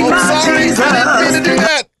 Celebrate my Sorry, Jesus. I didn't mean to do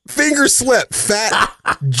that. Finger slip. Fat,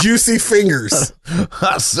 juicy fingers.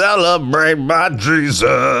 I celebrate my Jesus.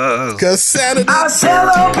 Because Santa... I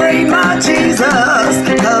celebrate my Jesus,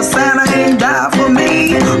 cause Santa ain't died for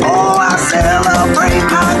me. Oh, I celebrate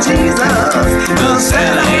my Jesus, cause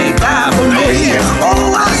Santa ain't died for me.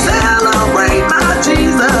 Oh, I celebrate my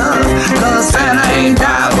Jesus, cause Santa ain't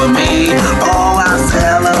died for me. Oh, I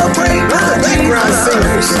celebrate my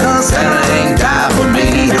Jesus, cause Santa ain't died for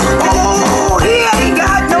me. Oh, he ain't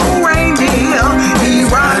got no reindeer, he's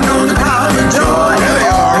riding on the cloud of joy.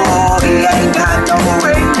 Oh, he ain't got no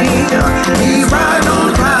reindeer, he's riding on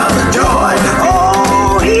the cloud of joy.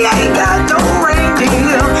 Oh, he ain't got no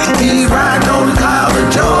reindeer, he's riding on the cloud of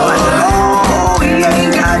joy. Oh, he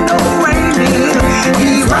ain't got no reindeer,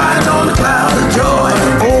 he's riding on the cloud of joy.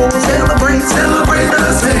 Oh, celebrate, celebrate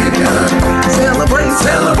the Savior. Celebrate,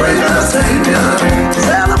 celebrate the Savior.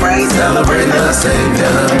 Celebrate, celebrate the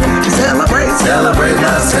Savior. Celebrate, celebrate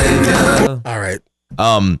the Savior. All right.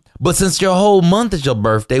 But since your whole month is your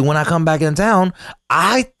birthday, when I come back in town,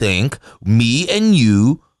 I think me and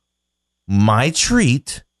you, my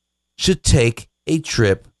treat, should take a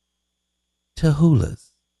trip to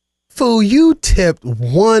Hula's. Fool, you tipped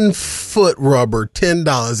 1 foot rubber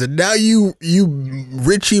 $10, and now you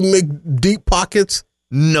Richie McDeep pockets.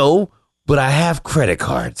 No, but I have credit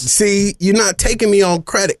cards. See, you're not taking me on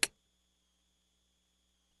credit.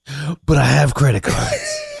 But I have credit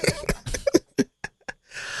cards.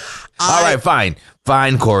 All right, fine.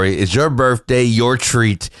 Fine, Corey. It's your birthday, your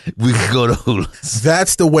treat. We can go to Hula's.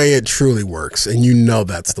 That's the way it truly works, and you know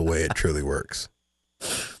that's the way it truly works.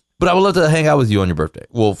 But I would love to hang out with you on your birthday.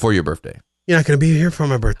 Well, for your birthday. You're not going to be here for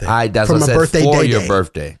my birthday. That's for what I my said, birthday for day your day.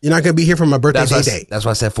 birthday. You're not going to be here for my birthday day. That's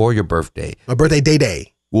why I said for your birthday. My birthday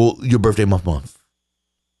day. Well, your birthday month.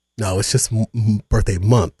 No, it's just birthday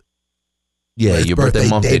month. Yeah, It's your birthday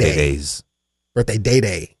month day. days. Birthday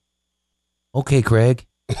day. Okay, Craig.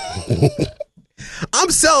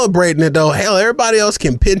 I'm celebrating it though. Hell, everybody else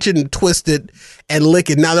can pinch it and twist it and lick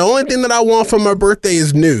it. Now, the only thing that I want for my birthday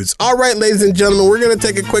is news. All right, ladies and gentlemen, we're going to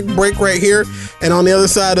take a quick break right here. And on the other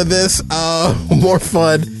side of this, more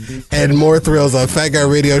fun and more thrills on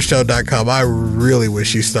FatGuyRadioShow.com. I really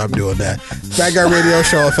wish you stopped doing that. Fat Guy Radio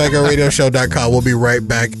Show on FatGuyRadioShow.com. We'll be right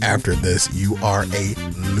back after this. You are a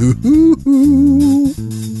loo.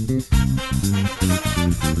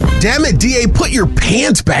 Damn it, DA, put your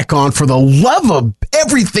pants back on for the love of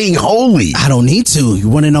everything holy. I don't need to. You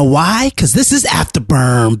want to know why? Because this is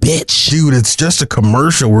Afterburn, bitch. Dude, it's just a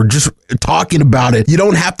commercial. We're just talking about it. You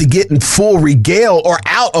don't have to get in full regale or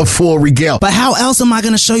out of full regale. But how else am I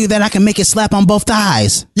going to show you that I can make it slap on both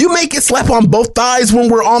thighs? You make it slap on both thighs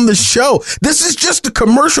when we're on the show. This is just a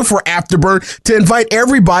commercial for Afterburn to invite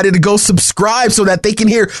everybody to go subscribe so that they can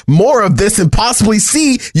hear more of this and possibly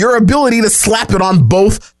see your ability to slap it on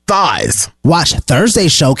both thighs. Watch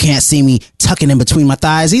Thursday's show can't see me tucking in between my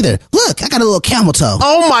thighs either. Look, I got a little camel toe.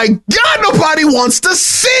 Oh my God, nobody wants to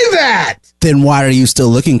see that. Then why are you still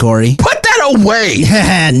looking, Corey? Put that away.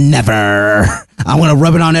 Never. I want to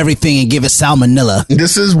rub it on everything and give it salmonella.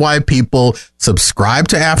 This is why people subscribe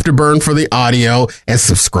to Afterburn for the audio and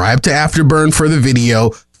subscribe to Afterburn for the video.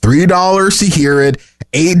 $3 to hear it,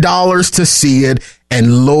 $8 to see it.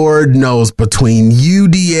 And Lord knows, between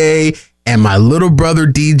UDA and my little brother,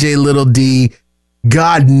 DJ Little D,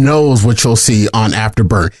 God knows what you'll see on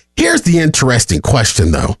Afterburn. Here's the interesting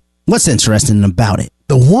question, though. What's interesting about it?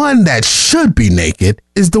 The one that should be naked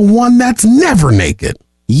is the one that's never naked.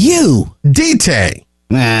 You. D-Tay.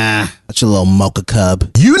 That's your little mocha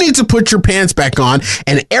cub. You need to put your pants back on,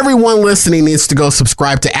 and everyone listening needs to go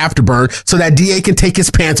subscribe to Afterburn so that DA can take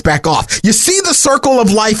his pants back off. You see the circle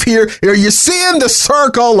of life here? Are you seeing the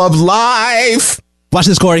circle of life? Watch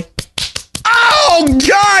this, Corey. Oh,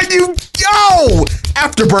 God, yo!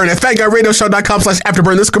 Afterburn at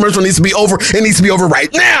FatGuyRadioShow.com/Afterburn. This commercial needs to be over. It needs to be over right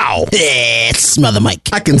now. Smell the mic.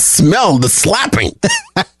 I can smell the slapping. They're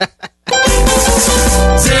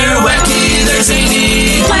wacky, they're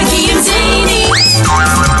zany. Wacky and zany.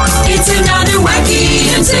 It's another wacky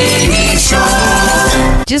and zany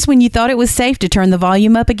show. Just when you thought it was safe to turn the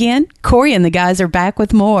volume up again, Corey and the guys are back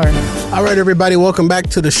with more. All right, everybody, welcome back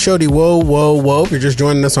to the Shody. Whoa. If you're just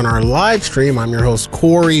joining us on our live stream, I'm your host,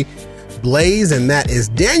 Corey Blaze, and that is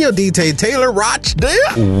Daniel D.T. Taylor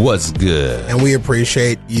Rochdale. What's good? And we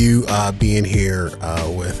appreciate you being here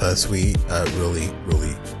with us. We really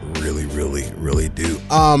do.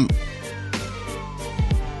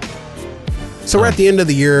 So we're at the end of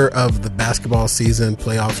the year of the basketball season.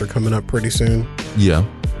 Playoffs are coming up pretty soon. Yeah.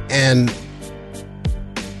 And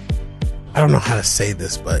I don't know how to say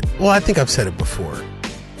this, but, well, I think I've said it before.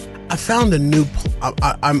 I found a new,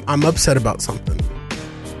 I'm upset about something.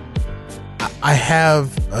 I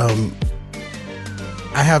have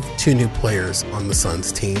two new players on the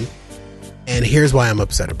Suns team, and here's why I'm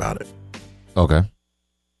upset about it. Okay.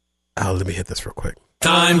 Let me hit this real quick.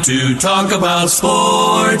 Time to talk about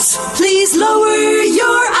sports. Please lower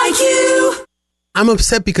your IQ. I'm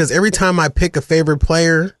upset because every time I pick a favorite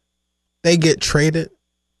player, they get traded.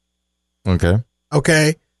 Okay.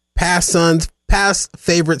 Past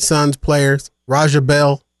favorite Suns players. Raja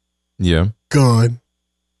Bell. Yeah. Gone.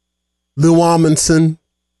 Lou Amundsen.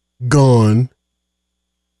 Gone.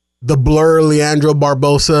 The Blur, Leandro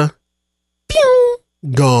Barbosa. Pew,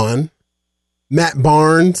 gone. Matt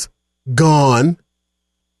Barnes. Gone.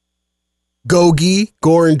 Gogi,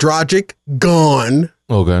 Goran Dragic. Gone.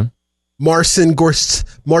 Okay. Marcin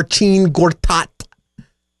Gortat.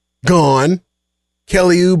 Gone.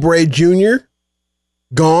 Kelly Oubre Jr.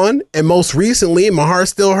 Gone. And most recently, my heart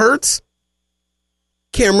still hurts,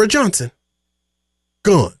 Cameron Johnson.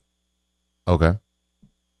 Gone. Okay.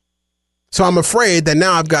 So I'm afraid that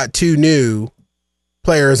now I've got two new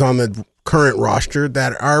players on the current roster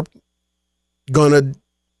that are going to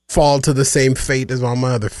fall to the same fate as all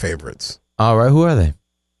my other favorites. All right. Who are they?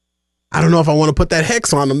 I don't know if I want to put that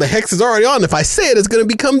hex on them. The hex is already on. If I say it,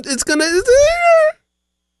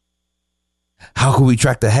 How can we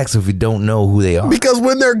track the hex if we don't know who they are? because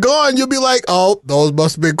when they're gone, you'll be like, oh, those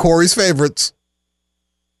must have been Corey's favorites.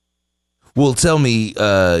 Well, tell me,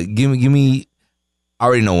 give me, I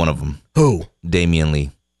already know one of them. Who? Damian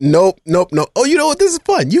Lee. Nope. Oh, you know what? This is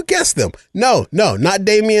fun. You guessed them. No, not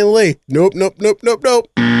Damian Lee. Nope.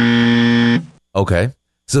 Okay.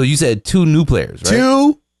 So you said two new players, right?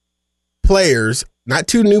 Two players, not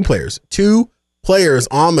two new players. Two players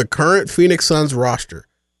on the current Phoenix Suns roster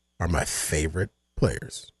are my favorite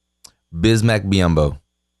players. Bismack Biyombo.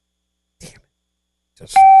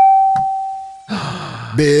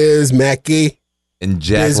 Biz Mackey and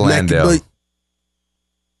Jack Landale.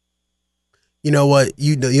 You know what?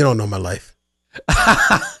 You don't know my life.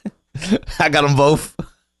 I got them both.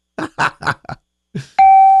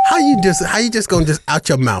 How you just gonna just out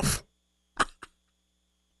your mouth?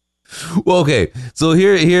 Well, okay. So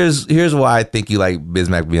here's why I think you like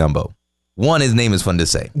Bismack Biyombo. One, his name is fun to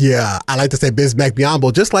say. Yeah, I like to say Bismack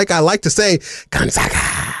Biyombo, just like I like to say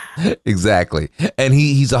Gonzaga. Exactly. And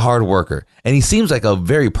he's a hard worker. And he seems like a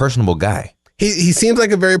very personable guy. He seems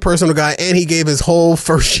like a very personal guy, and he gave his whole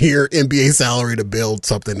first year NBA salary to build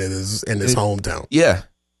something in his hometown. Yeah.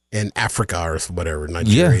 In Africa or whatever,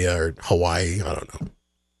 Nigeria or Hawaii. I don't know.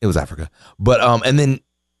 It was Africa. But and then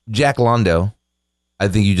Jack Londo, I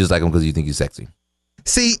think you just like him because you think he's sexy.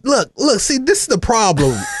 See, look, see, this is the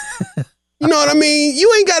problem. You know what I mean?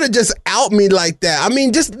 You ain't gotta just out me like that. I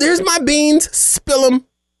mean, just there's my beans, spill them.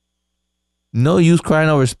 No use crying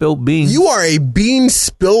over spilled beans. You are a bean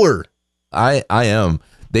spiller. I am.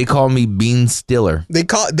 They call me Bean Stiller. They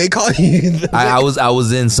call you. I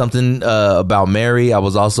was in something about Mary. I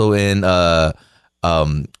was also in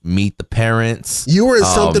Meet the Parents. You were in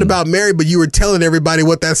something about Mary, but you were telling everybody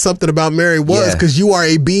what that something about Mary was because you are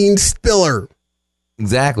a bean spiller.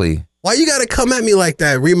 Exactly. Why you got to come at me like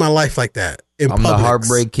that? Read my life like that in Publix. I'm the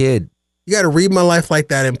heartbreak kid. You got to read my life like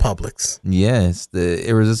that in Publix. Yes, the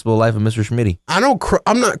irresistible life of Mr. Schmitty.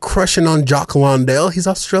 I'm not crushing on Jock Londale. He's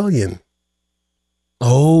Australian.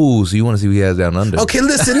 Oh, so you want to see who he has down under? Okay,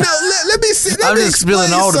 listen. No, let me see. I'm just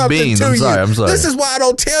spilling all the beans. I'm sorry. This is why I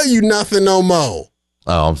don't tell you nothing no more.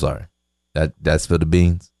 Oh, I'm sorry. That's for the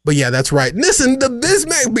beans. But yeah, that's right. Listen, the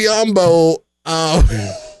Bismack Biyombo.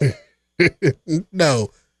 No,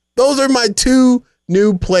 those are my two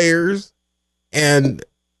new players, and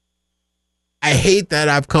I hate that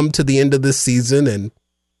I've come to the end of this season and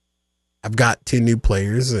I've got two new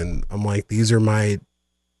players, and I'm like, these are my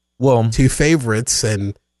two favorites,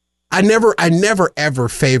 and I never ever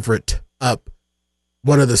favorite up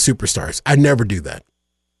one of the superstars. I never do that.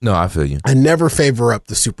 No, I feel you. I never favor up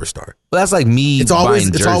the superstar. Well, that's like me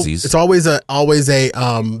buying jerseys. It's always a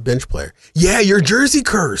bench player. Yeah, your jersey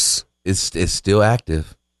curse. It's still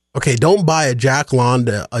active. Okay, don't buy a Jock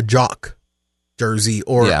jersey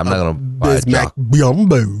or I'm not gonna buy Bismack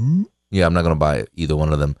Biyombo. Yeah, I'm not gonna buy either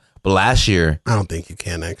one of them. But last year, I don't think you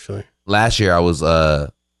can actually. Last year, I was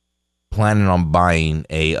planning on buying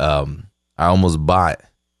a. I almost bought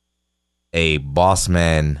a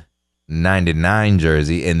Bossman 99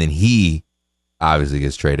 jersey, and then he obviously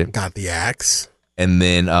gets traded. Got the axe. And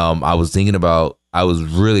then I was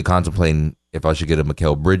really contemplating if I should get a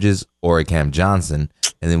Mikal Bridges or a Cam Johnson,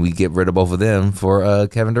 and then we get rid of both of them for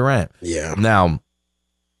Kevin Durant. Yeah. Now,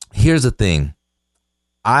 here's the thing.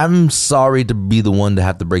 I'm sorry to be the one to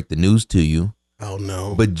have to break the news to you. Oh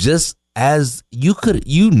no. But just as you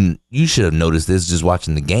should have noticed this just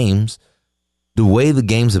watching the games. The way the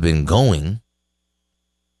games have been going,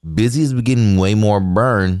 Busy is getting way more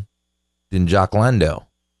burn than Jock Landale.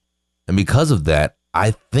 And because of that,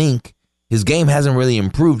 I think his game hasn't really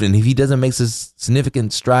improved. And if he doesn't make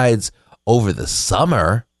significant strides over the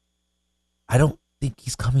summer, I don't think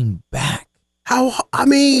he's coming back.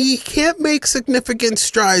 He can't make significant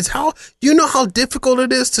strides. You know how difficult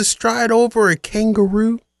it is to stride over a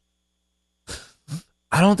kangaroo?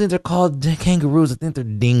 I don't think they're called kangaroos. I think they're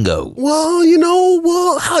dingoes.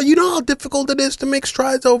 Well, how difficult it is to make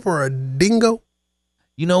strides over a dingo?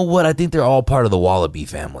 You know what? I think they're all part of the wallaby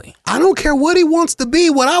family. I don't care what he wants to be.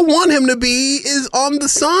 What I want him to be is on the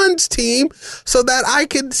Suns team, so that I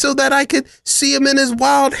could see him in his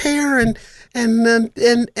wild hair and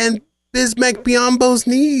Bismack Biyombo's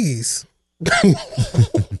knees.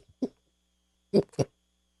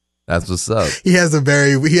 That's what's up. He has a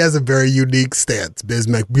very unique stance.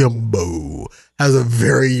 Bismack Biyombo has a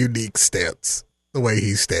very unique stance. The way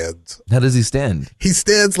he stands. How does he stand? He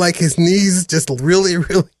stands like his knees just really,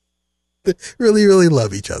 really, really, really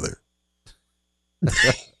love each other.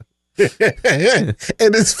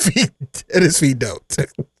 and his feet don't.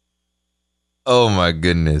 Oh my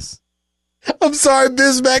goodness. I'm sorry,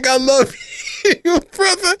 Bismack. I love you,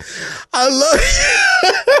 brother. I love you.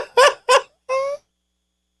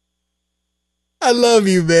 I love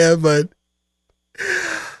you, man, but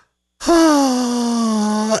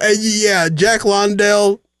and yeah, Jack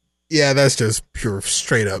Londale, yeah, that's just pure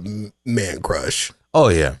straight up man crush. Oh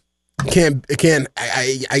yeah. I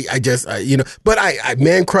just but I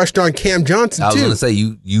man crushed on Cam Johnson too. I was gonna say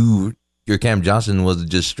your Cam Johnson was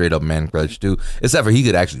just straight up man crush too, except for he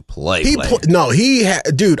could actually play.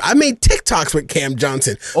 Dude, I made TikToks with Cam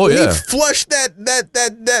Johnson. Oh yeah, he flushed that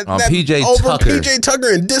PJ over Tucker. PJ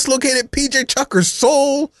Tucker and dislocated PJ Tucker's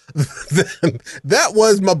soul. That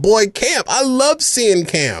was my boy Cam. I love seeing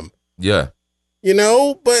Cam. Yeah,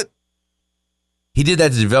 but He did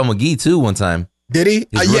that to JaVale McGee too one time. Did he?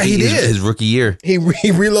 Yeah, he did. His rookie year. He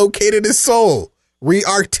relocated his soul,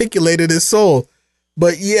 rearticulated his soul.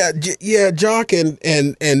 But yeah, Jock and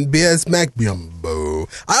Biz Mac Biombo.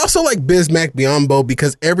 I also like Biz Mac Biombo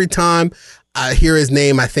because every time I hear his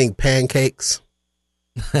name, I think pancakes.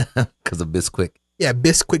 Because of Bisquick. Yeah,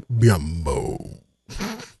 Bisquick Biombo.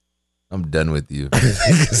 I'm done with you.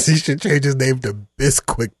 He should change his name to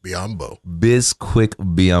Bisquick Biombo. Bisquick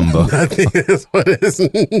Biombo. I think that's what his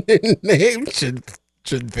name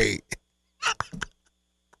should be.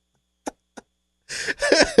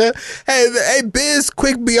 hey, Biz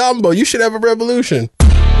Quick Biombo, you should have a revolution.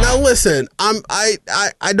 Now listen, I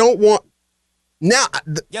don't want now.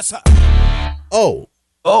 Yes, sir. Oh,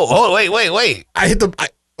 wait. I hit the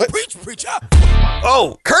what? Preach.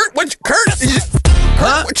 Oh, Kurt, what? Kurt,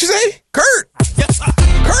 huh? what you say? Kurt, Yes, sir.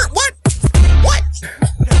 Kurt, what? What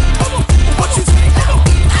you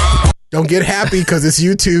say? Don't get happy because it's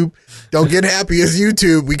YouTube. Don't get happy, it's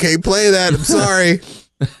YouTube. We can't play that. I'm sorry.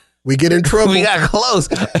 We get in trouble. we got close.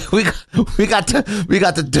 We got the.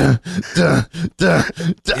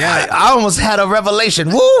 Yeah. I almost had a revelation.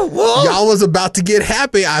 Woo. Y'all was about to get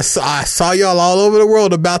happy. I saw y'all all over the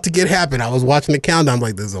world about to get happy. And I was watching the countdown. I'm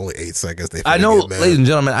like, there's only 8 seconds. I know, ladies and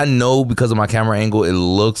gentlemen, I know because of my camera angle, it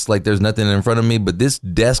looks like there's nothing in front of me, but this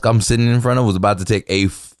desk I'm sitting in front of was about to take a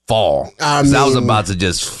fall. I was about to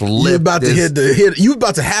just flip. You about to hit. You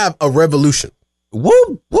about to have a revolution.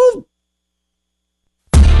 Woo.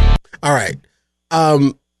 All right.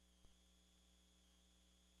 I've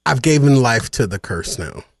given life to the curse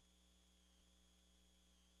now.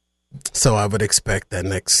 So I would expect that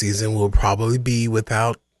next season will probably be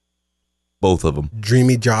without Both of them.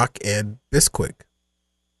 Dreamy Jock and Bisquick.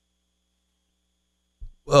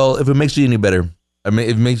 Well, if it makes you any better, I mean,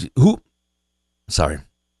 if it makes you, sorry,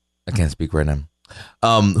 I can't speak right now.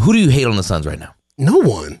 Who do you hate on the Suns right now? No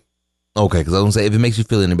one. Okay, because I was going to say, if it makes you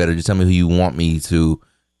feel any better, just tell me who you want me to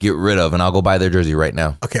get rid of, and I'll go buy their jersey right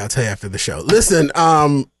now. Okay, I'll tell you after the show. Listen,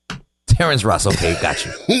 Terrence Ross, okay, got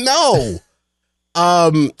you. no.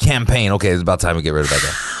 Campaign, okay, it's about time we get rid of that guy.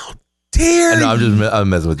 How dare you? I'm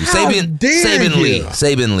messing with you.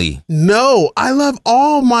 Saban Lee. No, I love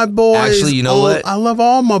all my boys. Actually, you know what? I love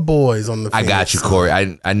all my boys on the I got Phoenix you, side. Corey.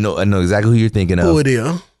 I know exactly who you're thinking of. Who it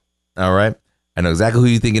is? All right, I know exactly who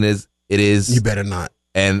you're thinking it is. You better not.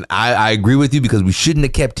 And I agree with you because we shouldn't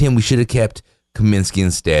have kept him. We should have kept Kaminsky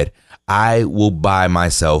instead. I will buy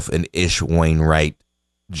myself an Ish Wainwright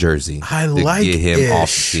jersey. I to like get him Ish. off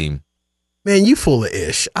the team. Man, you full of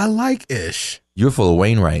Ish. I like Ish. You're full of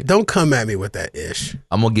Wainwright. Don't come at me with that Ish.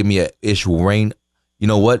 I'm gonna give me a Ish Wain. You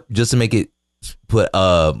know what? Just to make it put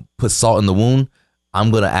salt in the wound,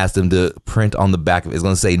 I'm gonna ask them to print on the back of it. It's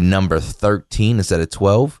gonna say number 13 instead of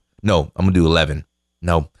 12. No, I'm gonna do 11.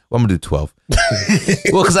 No, I'm gonna do 12.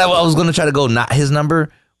 Well, because I was gonna try to go not his number,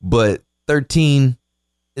 but 13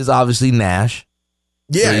 is obviously Nash.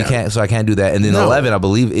 Yeah. So I can't do that. And then 11, I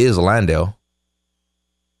believe, is Landale.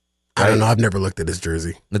 I don't know. I've never looked at his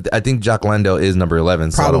jersey. I think Jock Landale is number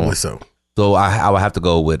 11. Probably so. So I would have to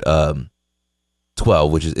go with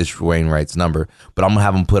 12, which is Ish Wainwright's number. But I'm going to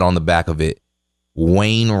have him put on the back of it,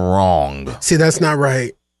 Wayne Wrong. See, that's not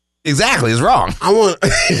right. Exactly. It's wrong. I want.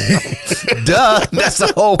 Duh. That's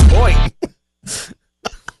the whole point.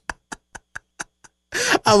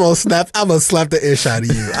 I'm gonna slap the Ish out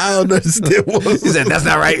of you. I don't understand what He said, that's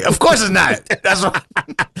not right. Of course it's not. That's right.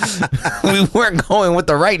 We weren't going with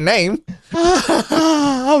the right name.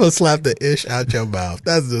 I'm gonna slap the Ish out your mouth.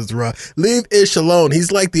 That's just wrong. Leave Ish alone.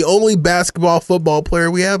 He's like the only football player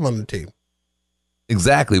we have on the team.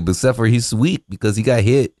 Exactly. But except for he's sweet because he got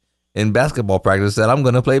hit in basketball practice, said, I'm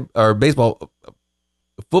going to play, or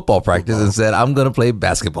football practice, and said, I'm going to play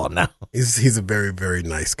basketball now. He's a very, very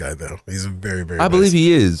nice guy, though. He's a very, very I believe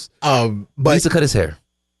he is. But He needs to cut his hair.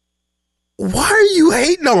 Why are you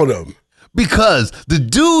hating on him? Because the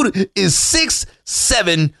dude is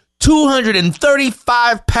 6'7",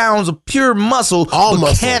 235 pounds of pure muscle. All but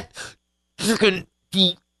muscle. Can't freaking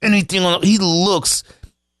do anything on. He looks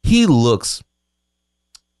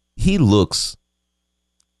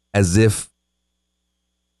as if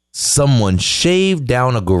someone shaved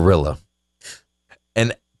down a gorilla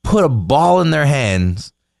and put a ball in their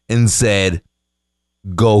hands and said,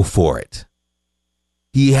 go for it.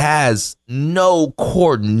 He has no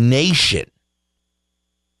coordination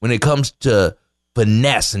when it comes to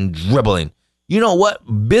finesse and dribbling. You know what?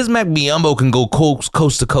 Bismack Biyombo can go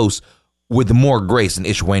coast to coast with more grace than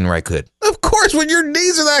Ish Wainwright could. Of course, when your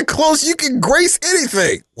knees are that close, you can grace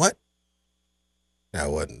anything. What? That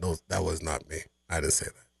was not me. I didn't say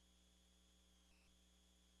that.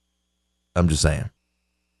 I'm just saying.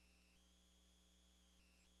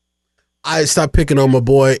 I stopped picking on my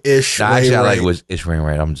boy Ish. Actually, I Wainwright. like Ish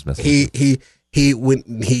Wainwright. I'm just messing.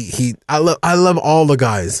 I love all the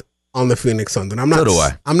guys on the Phoenix Suns. And So do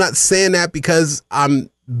I. I'm not saying that because I'm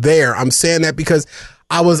there. I'm saying that because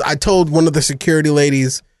I told one of the security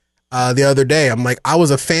ladies the other day, I'm like, I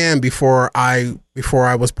was a fan before I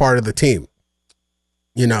was part of the team.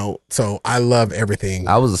 You know, so I love everything.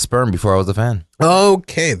 I was a sperm before I was a fan.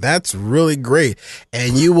 Okay, that's really great.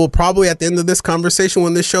 And you will probably, at the end of this conversation,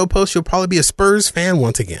 when this show posts, you'll probably be a Spurs fan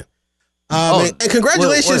once again. And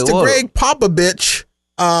congratulations to Greg Popabitch.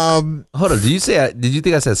 Hold on, did you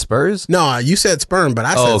think I said Spurs? No, you said sperm, but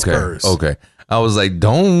I said Spurs. Okay, I was like,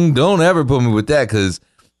 don't ever put me with that, because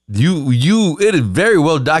it is very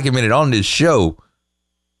well documented on this show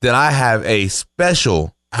that I have a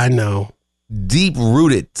special, I know,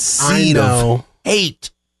 deep-rooted seed of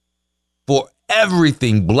hate for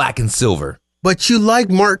everything black and silver. But you like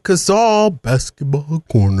Mark Gasol, basketball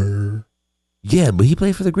corner. Yeah, but he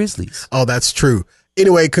played for the Grizzlies. Oh, that's true.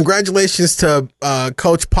 Anyway, congratulations to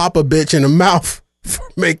Coach Popabitch in the mouth for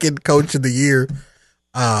making Coach of the Year.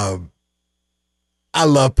 I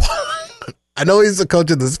love. I know he's the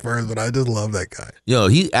coach of the Spurs, but I just love that guy. Yo,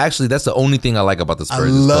 that's the only thing I like about the Spurs. I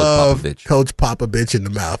love Coach Popabitch in the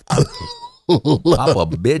mouth.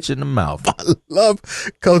 Popabitch in the mouth. I love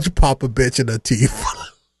Coach Popabitch in the teeth.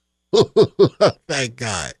 That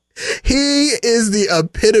guy. He is the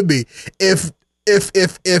epitome. If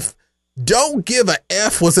don't give a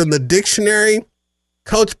F was in the dictionary,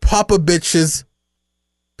 Coach Popabitch's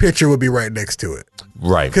picture would be right next to it.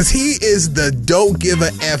 Right. Because he is the don't give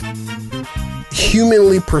a F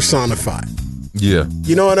humanly personified. Yeah.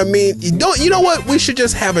 You know what I mean? You know what? We should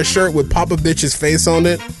just have a shirt with Popabitch's face on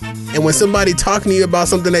it. And when somebody talking to you about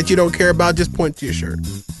something that you don't care about, just point to your shirt.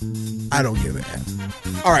 I don't give a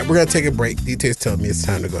F. All right, we're going to take a break. Details telling me it's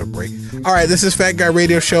time to go to break. All right, this is Fat Guy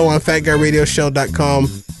Radio Show on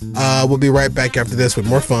fatguyradioshow.com. We'll be right back after this with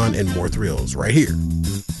more fun and more thrills right here.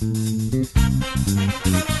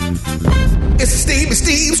 It's Steve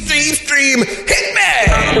Stream. Hit me!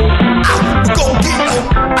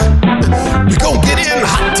 We gon' get in the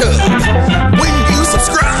hot tub when you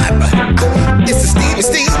subscribe. It's the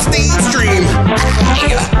Steve Stream.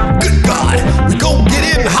 Hey, good God, we gon' get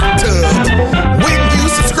in the hot tub when you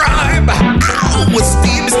subscribe. Ow, with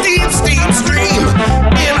Steve Stream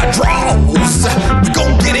in our drawers. We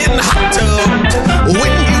gon' get in the hot tub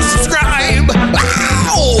when you subscribe.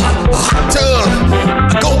 Ow, a hot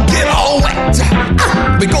tub, gon' get all wet.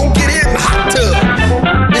 We gon' get in the hot tub.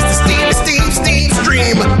 It's the Steve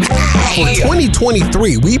Stream. For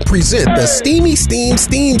 2023, we present the Steamy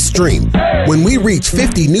Steam Stream. When we reach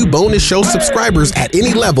 50 new bonus show subscribers at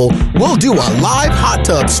any level, we'll do a live hot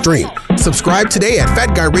tub stream. Subscribe today at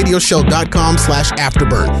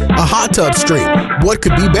fatguyradioshow.com/afterburn. A hot tub stream. What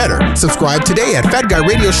could be better? Subscribe today at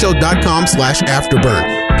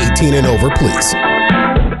fatguyradioshow.com/afterburn. 18 and over, please.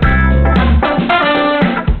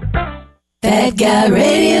 Fat Guy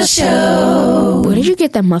Radio Show. Where did you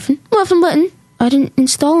get that muffin? Muffin button. I didn't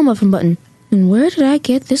install a muffin button. And where did I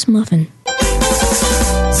get this muffin?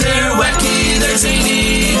 They're wacky, they're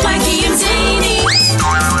zany. Wacky and zany.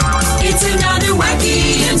 It's another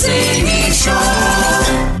wacky and zany show.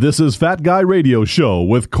 This is Fat Guy Radio Show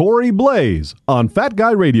with Corey Blaze on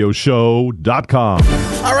fatguyradioshow.com.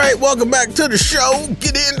 All right, welcome back to the show.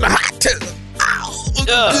 Get in the hot tub.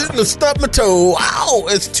 Ow, getting to stub my toe. Ow,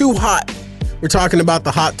 it's too hot. We're talking about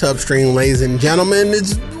the hot tub stream, ladies and gentlemen.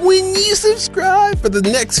 It's when you subscribe for the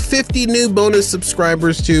next 50 new bonus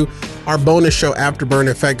subscribers to our bonus show Afterburn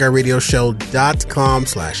at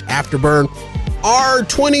fatguyradioshow.com/afterburn. Our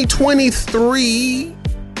 2023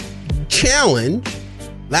 challenge.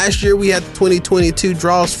 Last year we had the 2022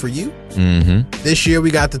 draws for you. Mm-hmm. This year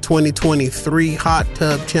we got the 2023 hot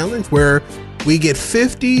tub challenge where we get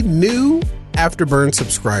 50 new Afterburn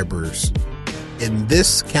subscribers. In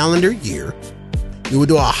this calendar year, we will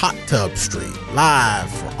do a hot tub stream live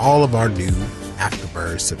for all of our new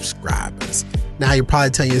Afterburn subscribers. Now you're probably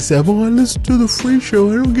telling yourself, oh, I listen to the free show.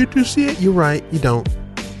 I don't get to see it. You're right. You don't.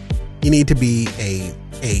 You need to be a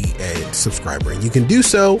subscriber. And you can do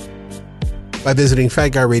so by visiting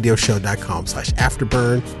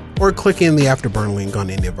fatguyradioshow.com/afterburn or clicking the Afterburn link on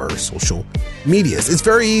any of our social medias. It's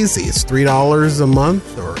very easy. It's $3 a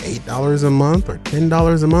month or $8 a month or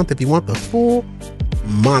 $10 a month if you want the full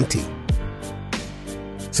Monty.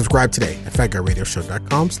 Subscribe today at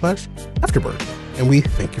fatguyradioshow.com/afterburn. And we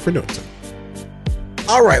thank you for doing so.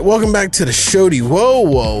 All right, welcome back to the showdy.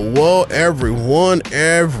 Whoa, everyone,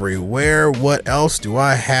 everywhere. What else do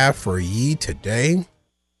I have for ye today?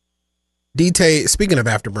 DT, speaking of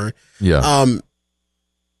Afterburn, yeah.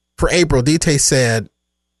 For April, DT said,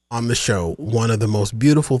 on the show one of the most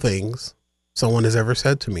beautiful things someone has ever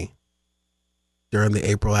said to me during the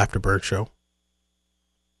April Afterbird show.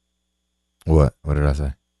 What? What did I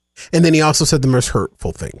say? And then he also said the most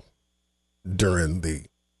hurtful thing during the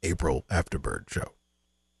April Afterbird show.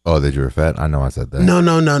 Oh, that you were fat? I know I said that.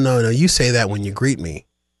 No. You say that when you greet me.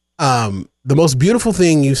 The most beautiful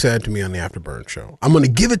thing you said to me on the Afterburn show. I'm going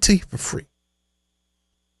to give it to you for free.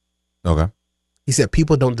 Okay. He said,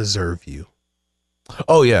 people don't deserve you.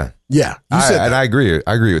 Oh, yeah. Yeah. You said that. And I agree.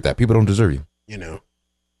 I agree with that. People don't deserve you. You know,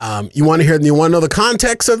 you want to know the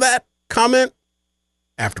context of that comment?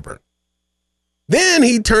 Afterburn. Then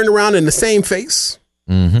he turned around in the same face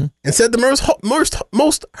and said the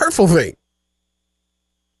most hurtful thing.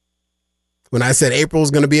 When I said April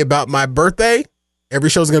is going to be about my birthday, every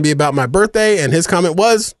show is going to be about my birthday, and his comment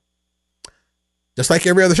was, just like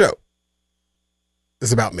every other show,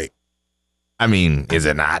 it's about me. I mean, is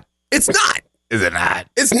it not? It's not. Is it not?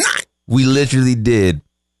 It's not. We literally did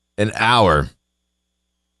an hour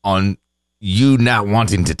on you not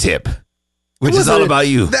wanting to tip, which is all about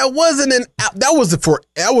you. That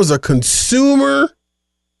was a consumer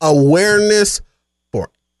awareness for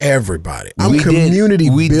everybody. I'm community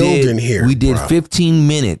building here. We did 15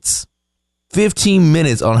 minutes. 15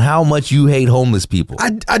 minutes on how much you hate homeless people. I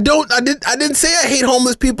didn't say I hate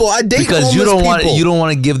homeless people. I date because homeless people. You don't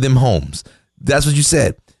want to give them homes. That's what you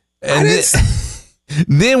said. And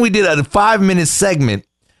then we did a 5-minute segment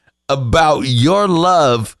about your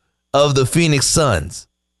love of the Phoenix Suns.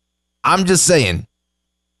 I'm just saying.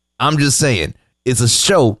 It's a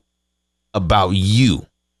show about you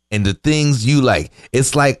and the things you like.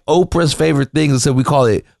 It's like Oprah's favorite things, so we call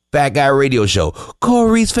it Fat Guy Radio Show.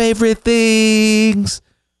 Corey's favorite things.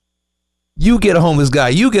 You get a homeless guy.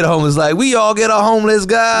 You get a homeless guy. We all get a homeless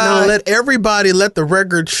guy. No, let the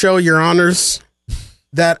record show, your honors,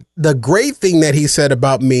 that the great thing that he said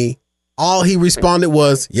about me, all he responded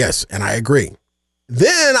was, yes, and I agree.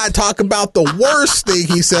 Then I talk about the worst thing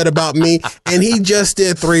he said about me, and he just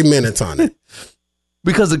did 3 minutes on it.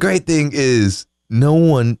 Because the great thing is, no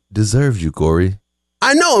one deserves you, Corey.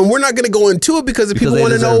 I know, and we're not going to go into it because if people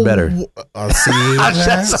want to know better. I'm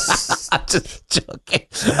just joking.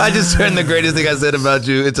 I just turned the greatest thing I said about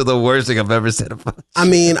you into the worst thing I've ever said about you. I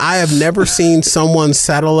mean, I have never seen someone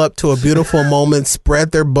saddle up to a beautiful moment,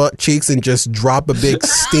 spread their butt cheeks, and just drop a big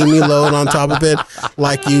steamy load on top of it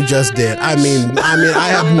like you just did. I mean, I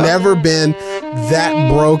have never been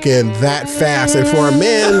that broken that fast, and for a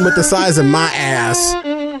man with the size of my ass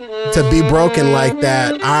to be broken like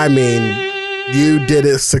that, I mean, you did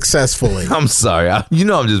it successfully. I'm sorry. I'm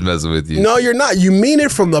just messing with you. No, you're not. You mean it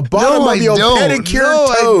from the bottom of your pedicured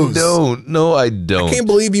toes. No, I don't. I can't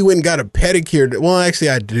believe you went and got a pedicure. Well, actually,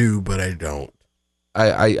 I do, but I don't.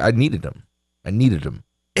 I needed them.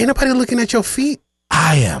 Ain't nobody looking at your feet.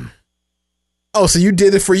 I am. Oh, so you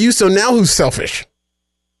did it for you. So now who's selfish?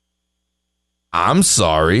 I'm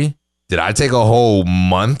sorry. Did I take a whole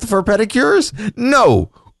month for pedicures? No.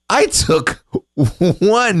 I took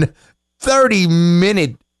one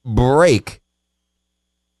 30-minute break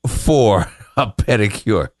for a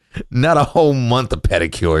pedicure, not a whole month of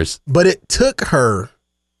pedicures. But it took her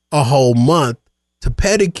a whole month to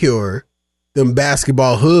pedicure them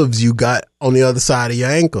basketball hooves you got on the other side of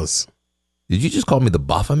your ankles. Did you just call me the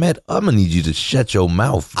Baphomet? I'm gonna need you to shut your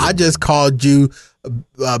mouth. I just called you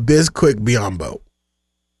Bizquick Biombo.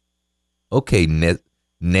 Okay,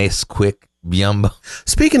 Nesquik Biombo.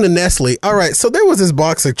 Speaking of Nestle, all right, so there was this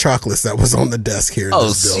box of chocolates that was on the desk here.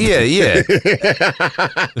 Yeah.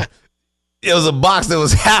 It was a box that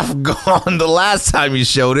was half gone the last time you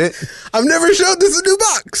showed it. I've never showed this a new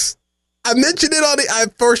box. I mentioned it I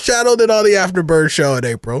first shadowed it on the Afterbird show in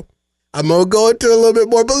April. I'm going to go into a little bit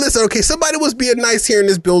more, but listen, okay, somebody was being nice here in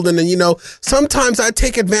this building, and, sometimes I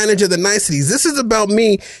take advantage of the niceties. This is about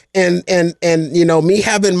me and me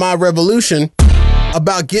having my revolution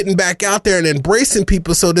about getting back out there and embracing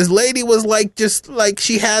people. So this lady was just like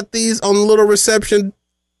she had these on the little reception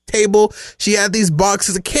table. She had these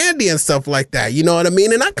boxes of candy and stuff like that. You know what I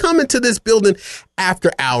mean? And I come into this building after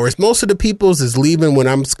hours. Most of the people's is leaving when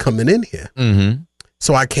I'm coming in here. Mm-hmm.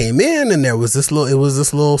 So I came in and there was this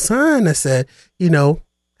little sign that said,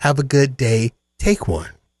 have a good day, take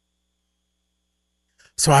one.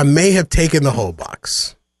 So I may have taken the whole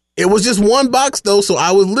box. It was just one box though, so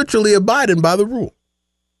I was literally abiding by the rule.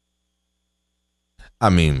 I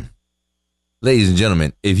mean, ladies and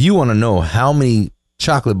gentlemen, if you want to know how many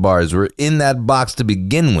chocolate bars were in that box to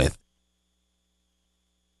begin with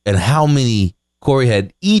and how many Corey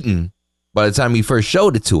had eaten by the time he first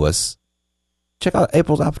showed it to us, check out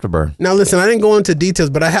April's Afterburn. Now, listen, I didn't go into details,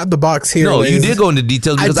 but I have the box here. No, ladies. you did go into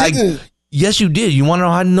details because Yes, you did. You want to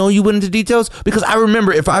know how to know you went into details? Because I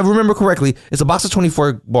remember, if I remember correctly, it's a box of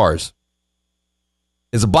 24 bars.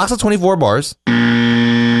 It's a box of 24 bars.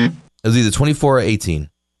 It was either 24 or 18.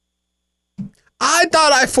 I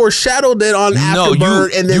thought I foreshadowed it on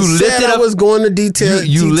Afterburn and then said I was going to details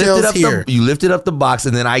here. You lifted up the box,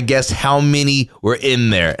 and then I guessed how many were in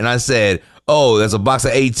there. And I said, oh, there's a box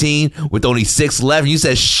of 18 with only 6 left. You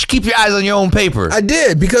said, shh, keep your eyes on your own paper. I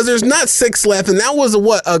did, because there's not 6 left, and that was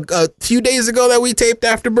a few days ago that we taped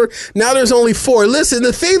Afterburn. Now there's only 4. Listen,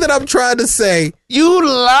 the thing that I'm trying to say, you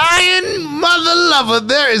lying mother lover,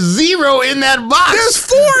 there is 0 in that box. There's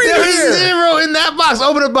 4 in here. There is 0 in that box.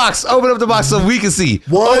 Open the box. Open up the box so we can see.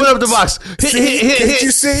 Open up the box.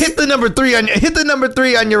 Hit the number 3 on hit the number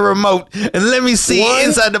 3 on your remote and let me see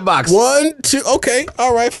inside the box. 1, 2. Okay,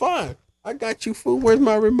 all right, fine. I got you, fool. Where's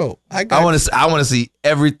my remote? I want to see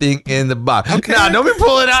everything in the box. Okay. Nah, don't be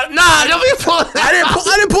pulling out. Nah, don't be pulling out. I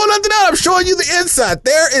didn't pull nothing out. I'm showing you the inside.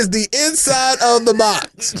 There is the inside of the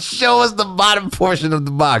box. Show us the bottom portion of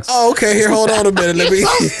the box. Oh, okay. Here, hold on a minute. Let me.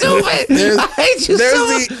 So stupid. I hate you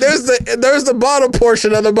there's the bottom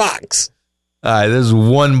portion of the box. All right, there's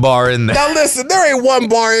 1 bar in there. Now listen, there ain't 1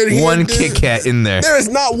 bar in here. 1 Kit Kat in there. There is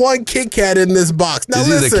not 1 Kit Kat in this box. Now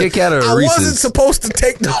listen, either Kit Kat or I Reese's. wasn't supposed to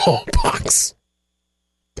take the whole box.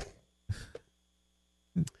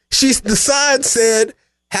 The sign said,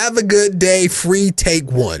 "Have a good day, free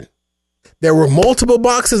take 1." There were multiple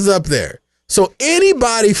boxes up there, so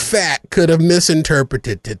anybody fat could have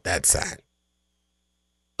misinterpreted that sign.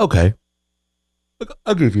 Okay,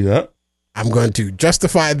 I'll give you that. I'm going to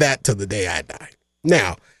justify that till the day I die.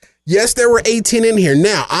 Now, yes, there were 18 in here.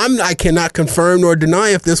 Now, I cannot confirm nor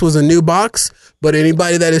deny if this was a new box, but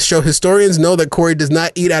anybody that is show historians know that Corey does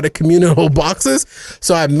not eat out of communal boxes.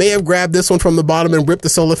 So I may have grabbed this one from the bottom and ripped the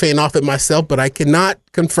cellophane off it myself, but I cannot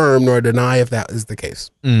confirm nor deny if that is the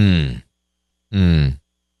case. Okay.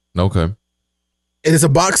 It is a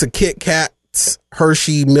box of Kit Kats,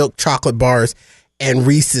 Hershey milk chocolate bars, and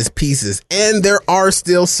Reese's Pieces. And there are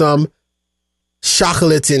still some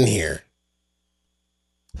chocolates in here.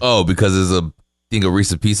 Oh, because there's a thing of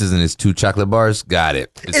Reese's Pieces and it's 2 chocolate bars? Got it.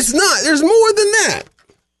 It's not. There's more than that.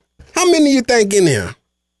 How many you think in here?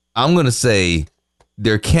 I'm going to say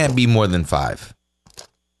there can't be more than 5.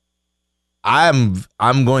 I'm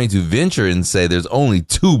going to venture and say there's only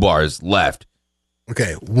 2 bars left.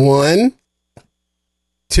 Okay. 1,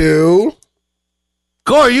 2.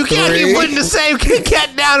 Corey, you can't keep putting the same Kit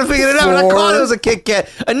Kat down and figuring it out. I called it was a Kit Kat.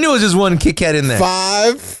 I knew it was just 1 Kit Kat in there.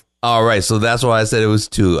 5. All right, so that's why I said it was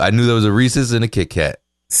 2. I knew there was a Reese's and a Kit Kat.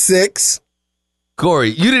 6.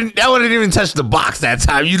 Corey, that one didn't even touch the box that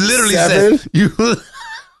time. You literally 7. said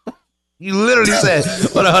you literally said,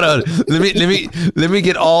 hold on. Let me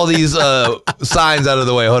get all these signs out of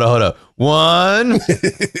the way. Hold on. 1,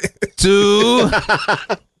 2,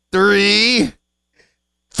 3,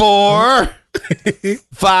 4,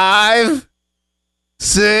 5,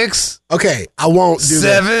 6. Okay, I won't do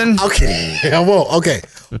 7. that. Okay, I won't. Okay.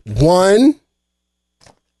 1,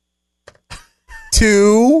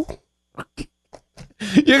 2.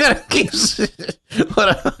 You're gonna keep. Hold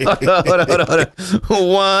on.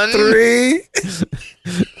 1, 3,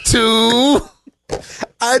 2.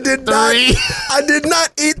 I did not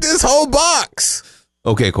eat this whole box.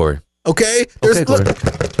 Okay, Corey. Okay.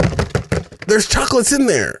 There's chocolates in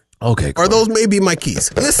there. Okay, Corey. Or those may be my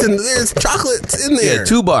keys. Listen, there's chocolates in there. Yeah,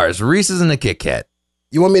 2 bars. Reese's and a Kit Kat.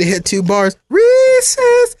 You want me to hit 2 bars?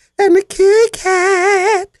 Reese's and the Kit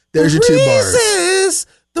Kat. There's your 2 bars.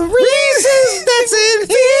 The Reese's that's in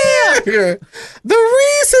here. The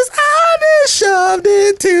Reese's I just shoved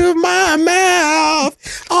into my mouth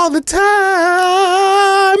all the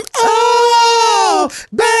time. Oh,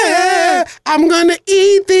 babe, I'm gonna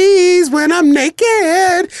eat these when I'm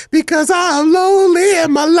naked because I'm lonely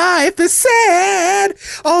and my life is sad.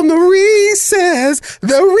 On the Reese's,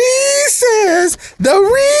 the Reese's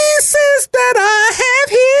that I have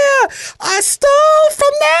here, I stole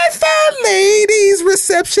from that fat lady's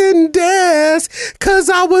reception desk because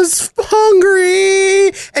I was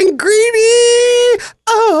hungry and greedy.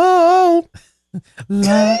 Oh.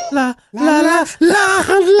 La la la la la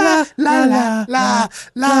la la la la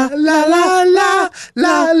la la la la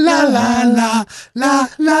la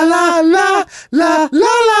la la la la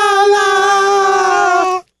la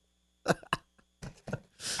la.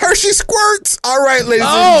 Hershey squirts. All right, ladies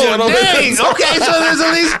and gentlemen. Dang. Okay, so there's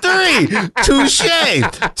at least 3.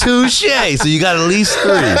 Touche. So you got at least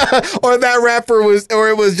 3. Or that rapper was, or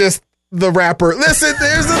it was just the rapper. Listen,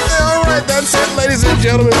 there's the thing. All right, that's it, ladies and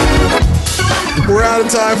gentlemen. We're out of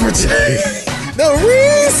time for today. The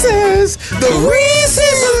Reese's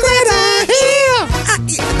that I hear.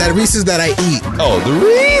 that Reese's that I eat. Oh, the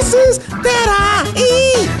Reese's that I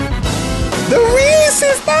eat. The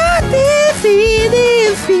Reese's that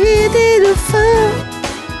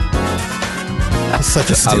It's such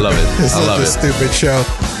a stupid, I love it. It's I such love a it. stupid show.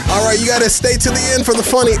 All right, you got to stay to the end for the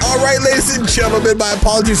funny. All right, ladies and gentlemen, my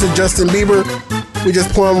apologies to Justin Bieber. We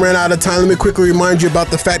just plumb ran out of time. Let me quickly remind you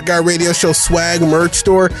about the Fat Guy Radio Show swag merch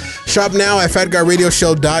store. Shop now at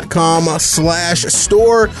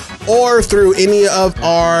fatguyradioshow.com/store or through any of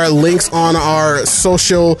our links on our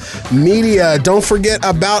social media. Don't forget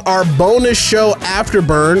about our bonus show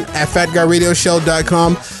Afterburn at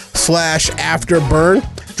fatguyradioshow.com/afterburn.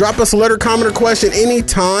 Drop us a letter, comment, or question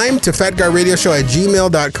anytime to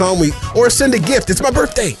fatguyradioshow@gmail.com or send a gift. It's my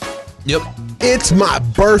birthday. Yep. It's my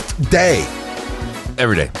birthday.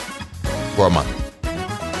 Every day for a month.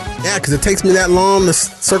 Yeah, because it takes me that long to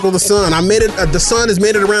circle the sun. I made it. The sun has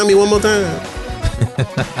made it around me one more time.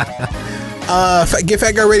 Get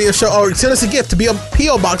Fat Guy Radio Show. Or send us a gift to be a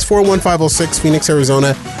P.O. Box 41506, Phoenix,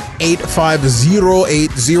 Arizona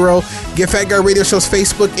 85080. Get Fat Guy Radio Show's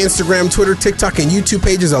Facebook, Instagram, Twitter, TikTok, and YouTube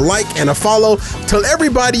pages a like and a follow. Tell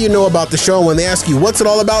everybody you know about the show. When they ask you what's it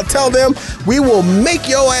all about, tell them. We will make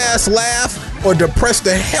your ass laugh or depress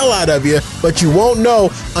the hell out of you, but you won't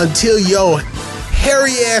know until your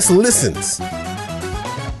hairy ass listens.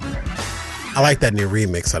 I like that new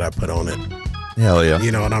remix that I put on it. Hell yeah.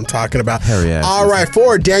 You know what I'm talking about. Hairy ass. All right,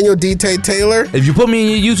 for Daniel D.T. Taylor. If you put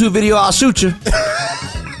me in your YouTube video, I'll shoot you.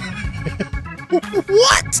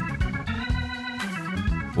 What?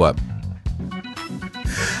 What?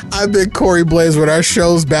 I've been Corey Blaze with our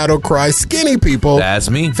show's battle cry. Skinny people. That's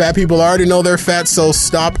me. Fat people already know they're fat, so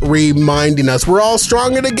stop reminding us. We're all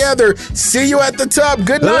stronger together. See you at the top.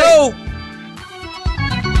 Good night. Hello.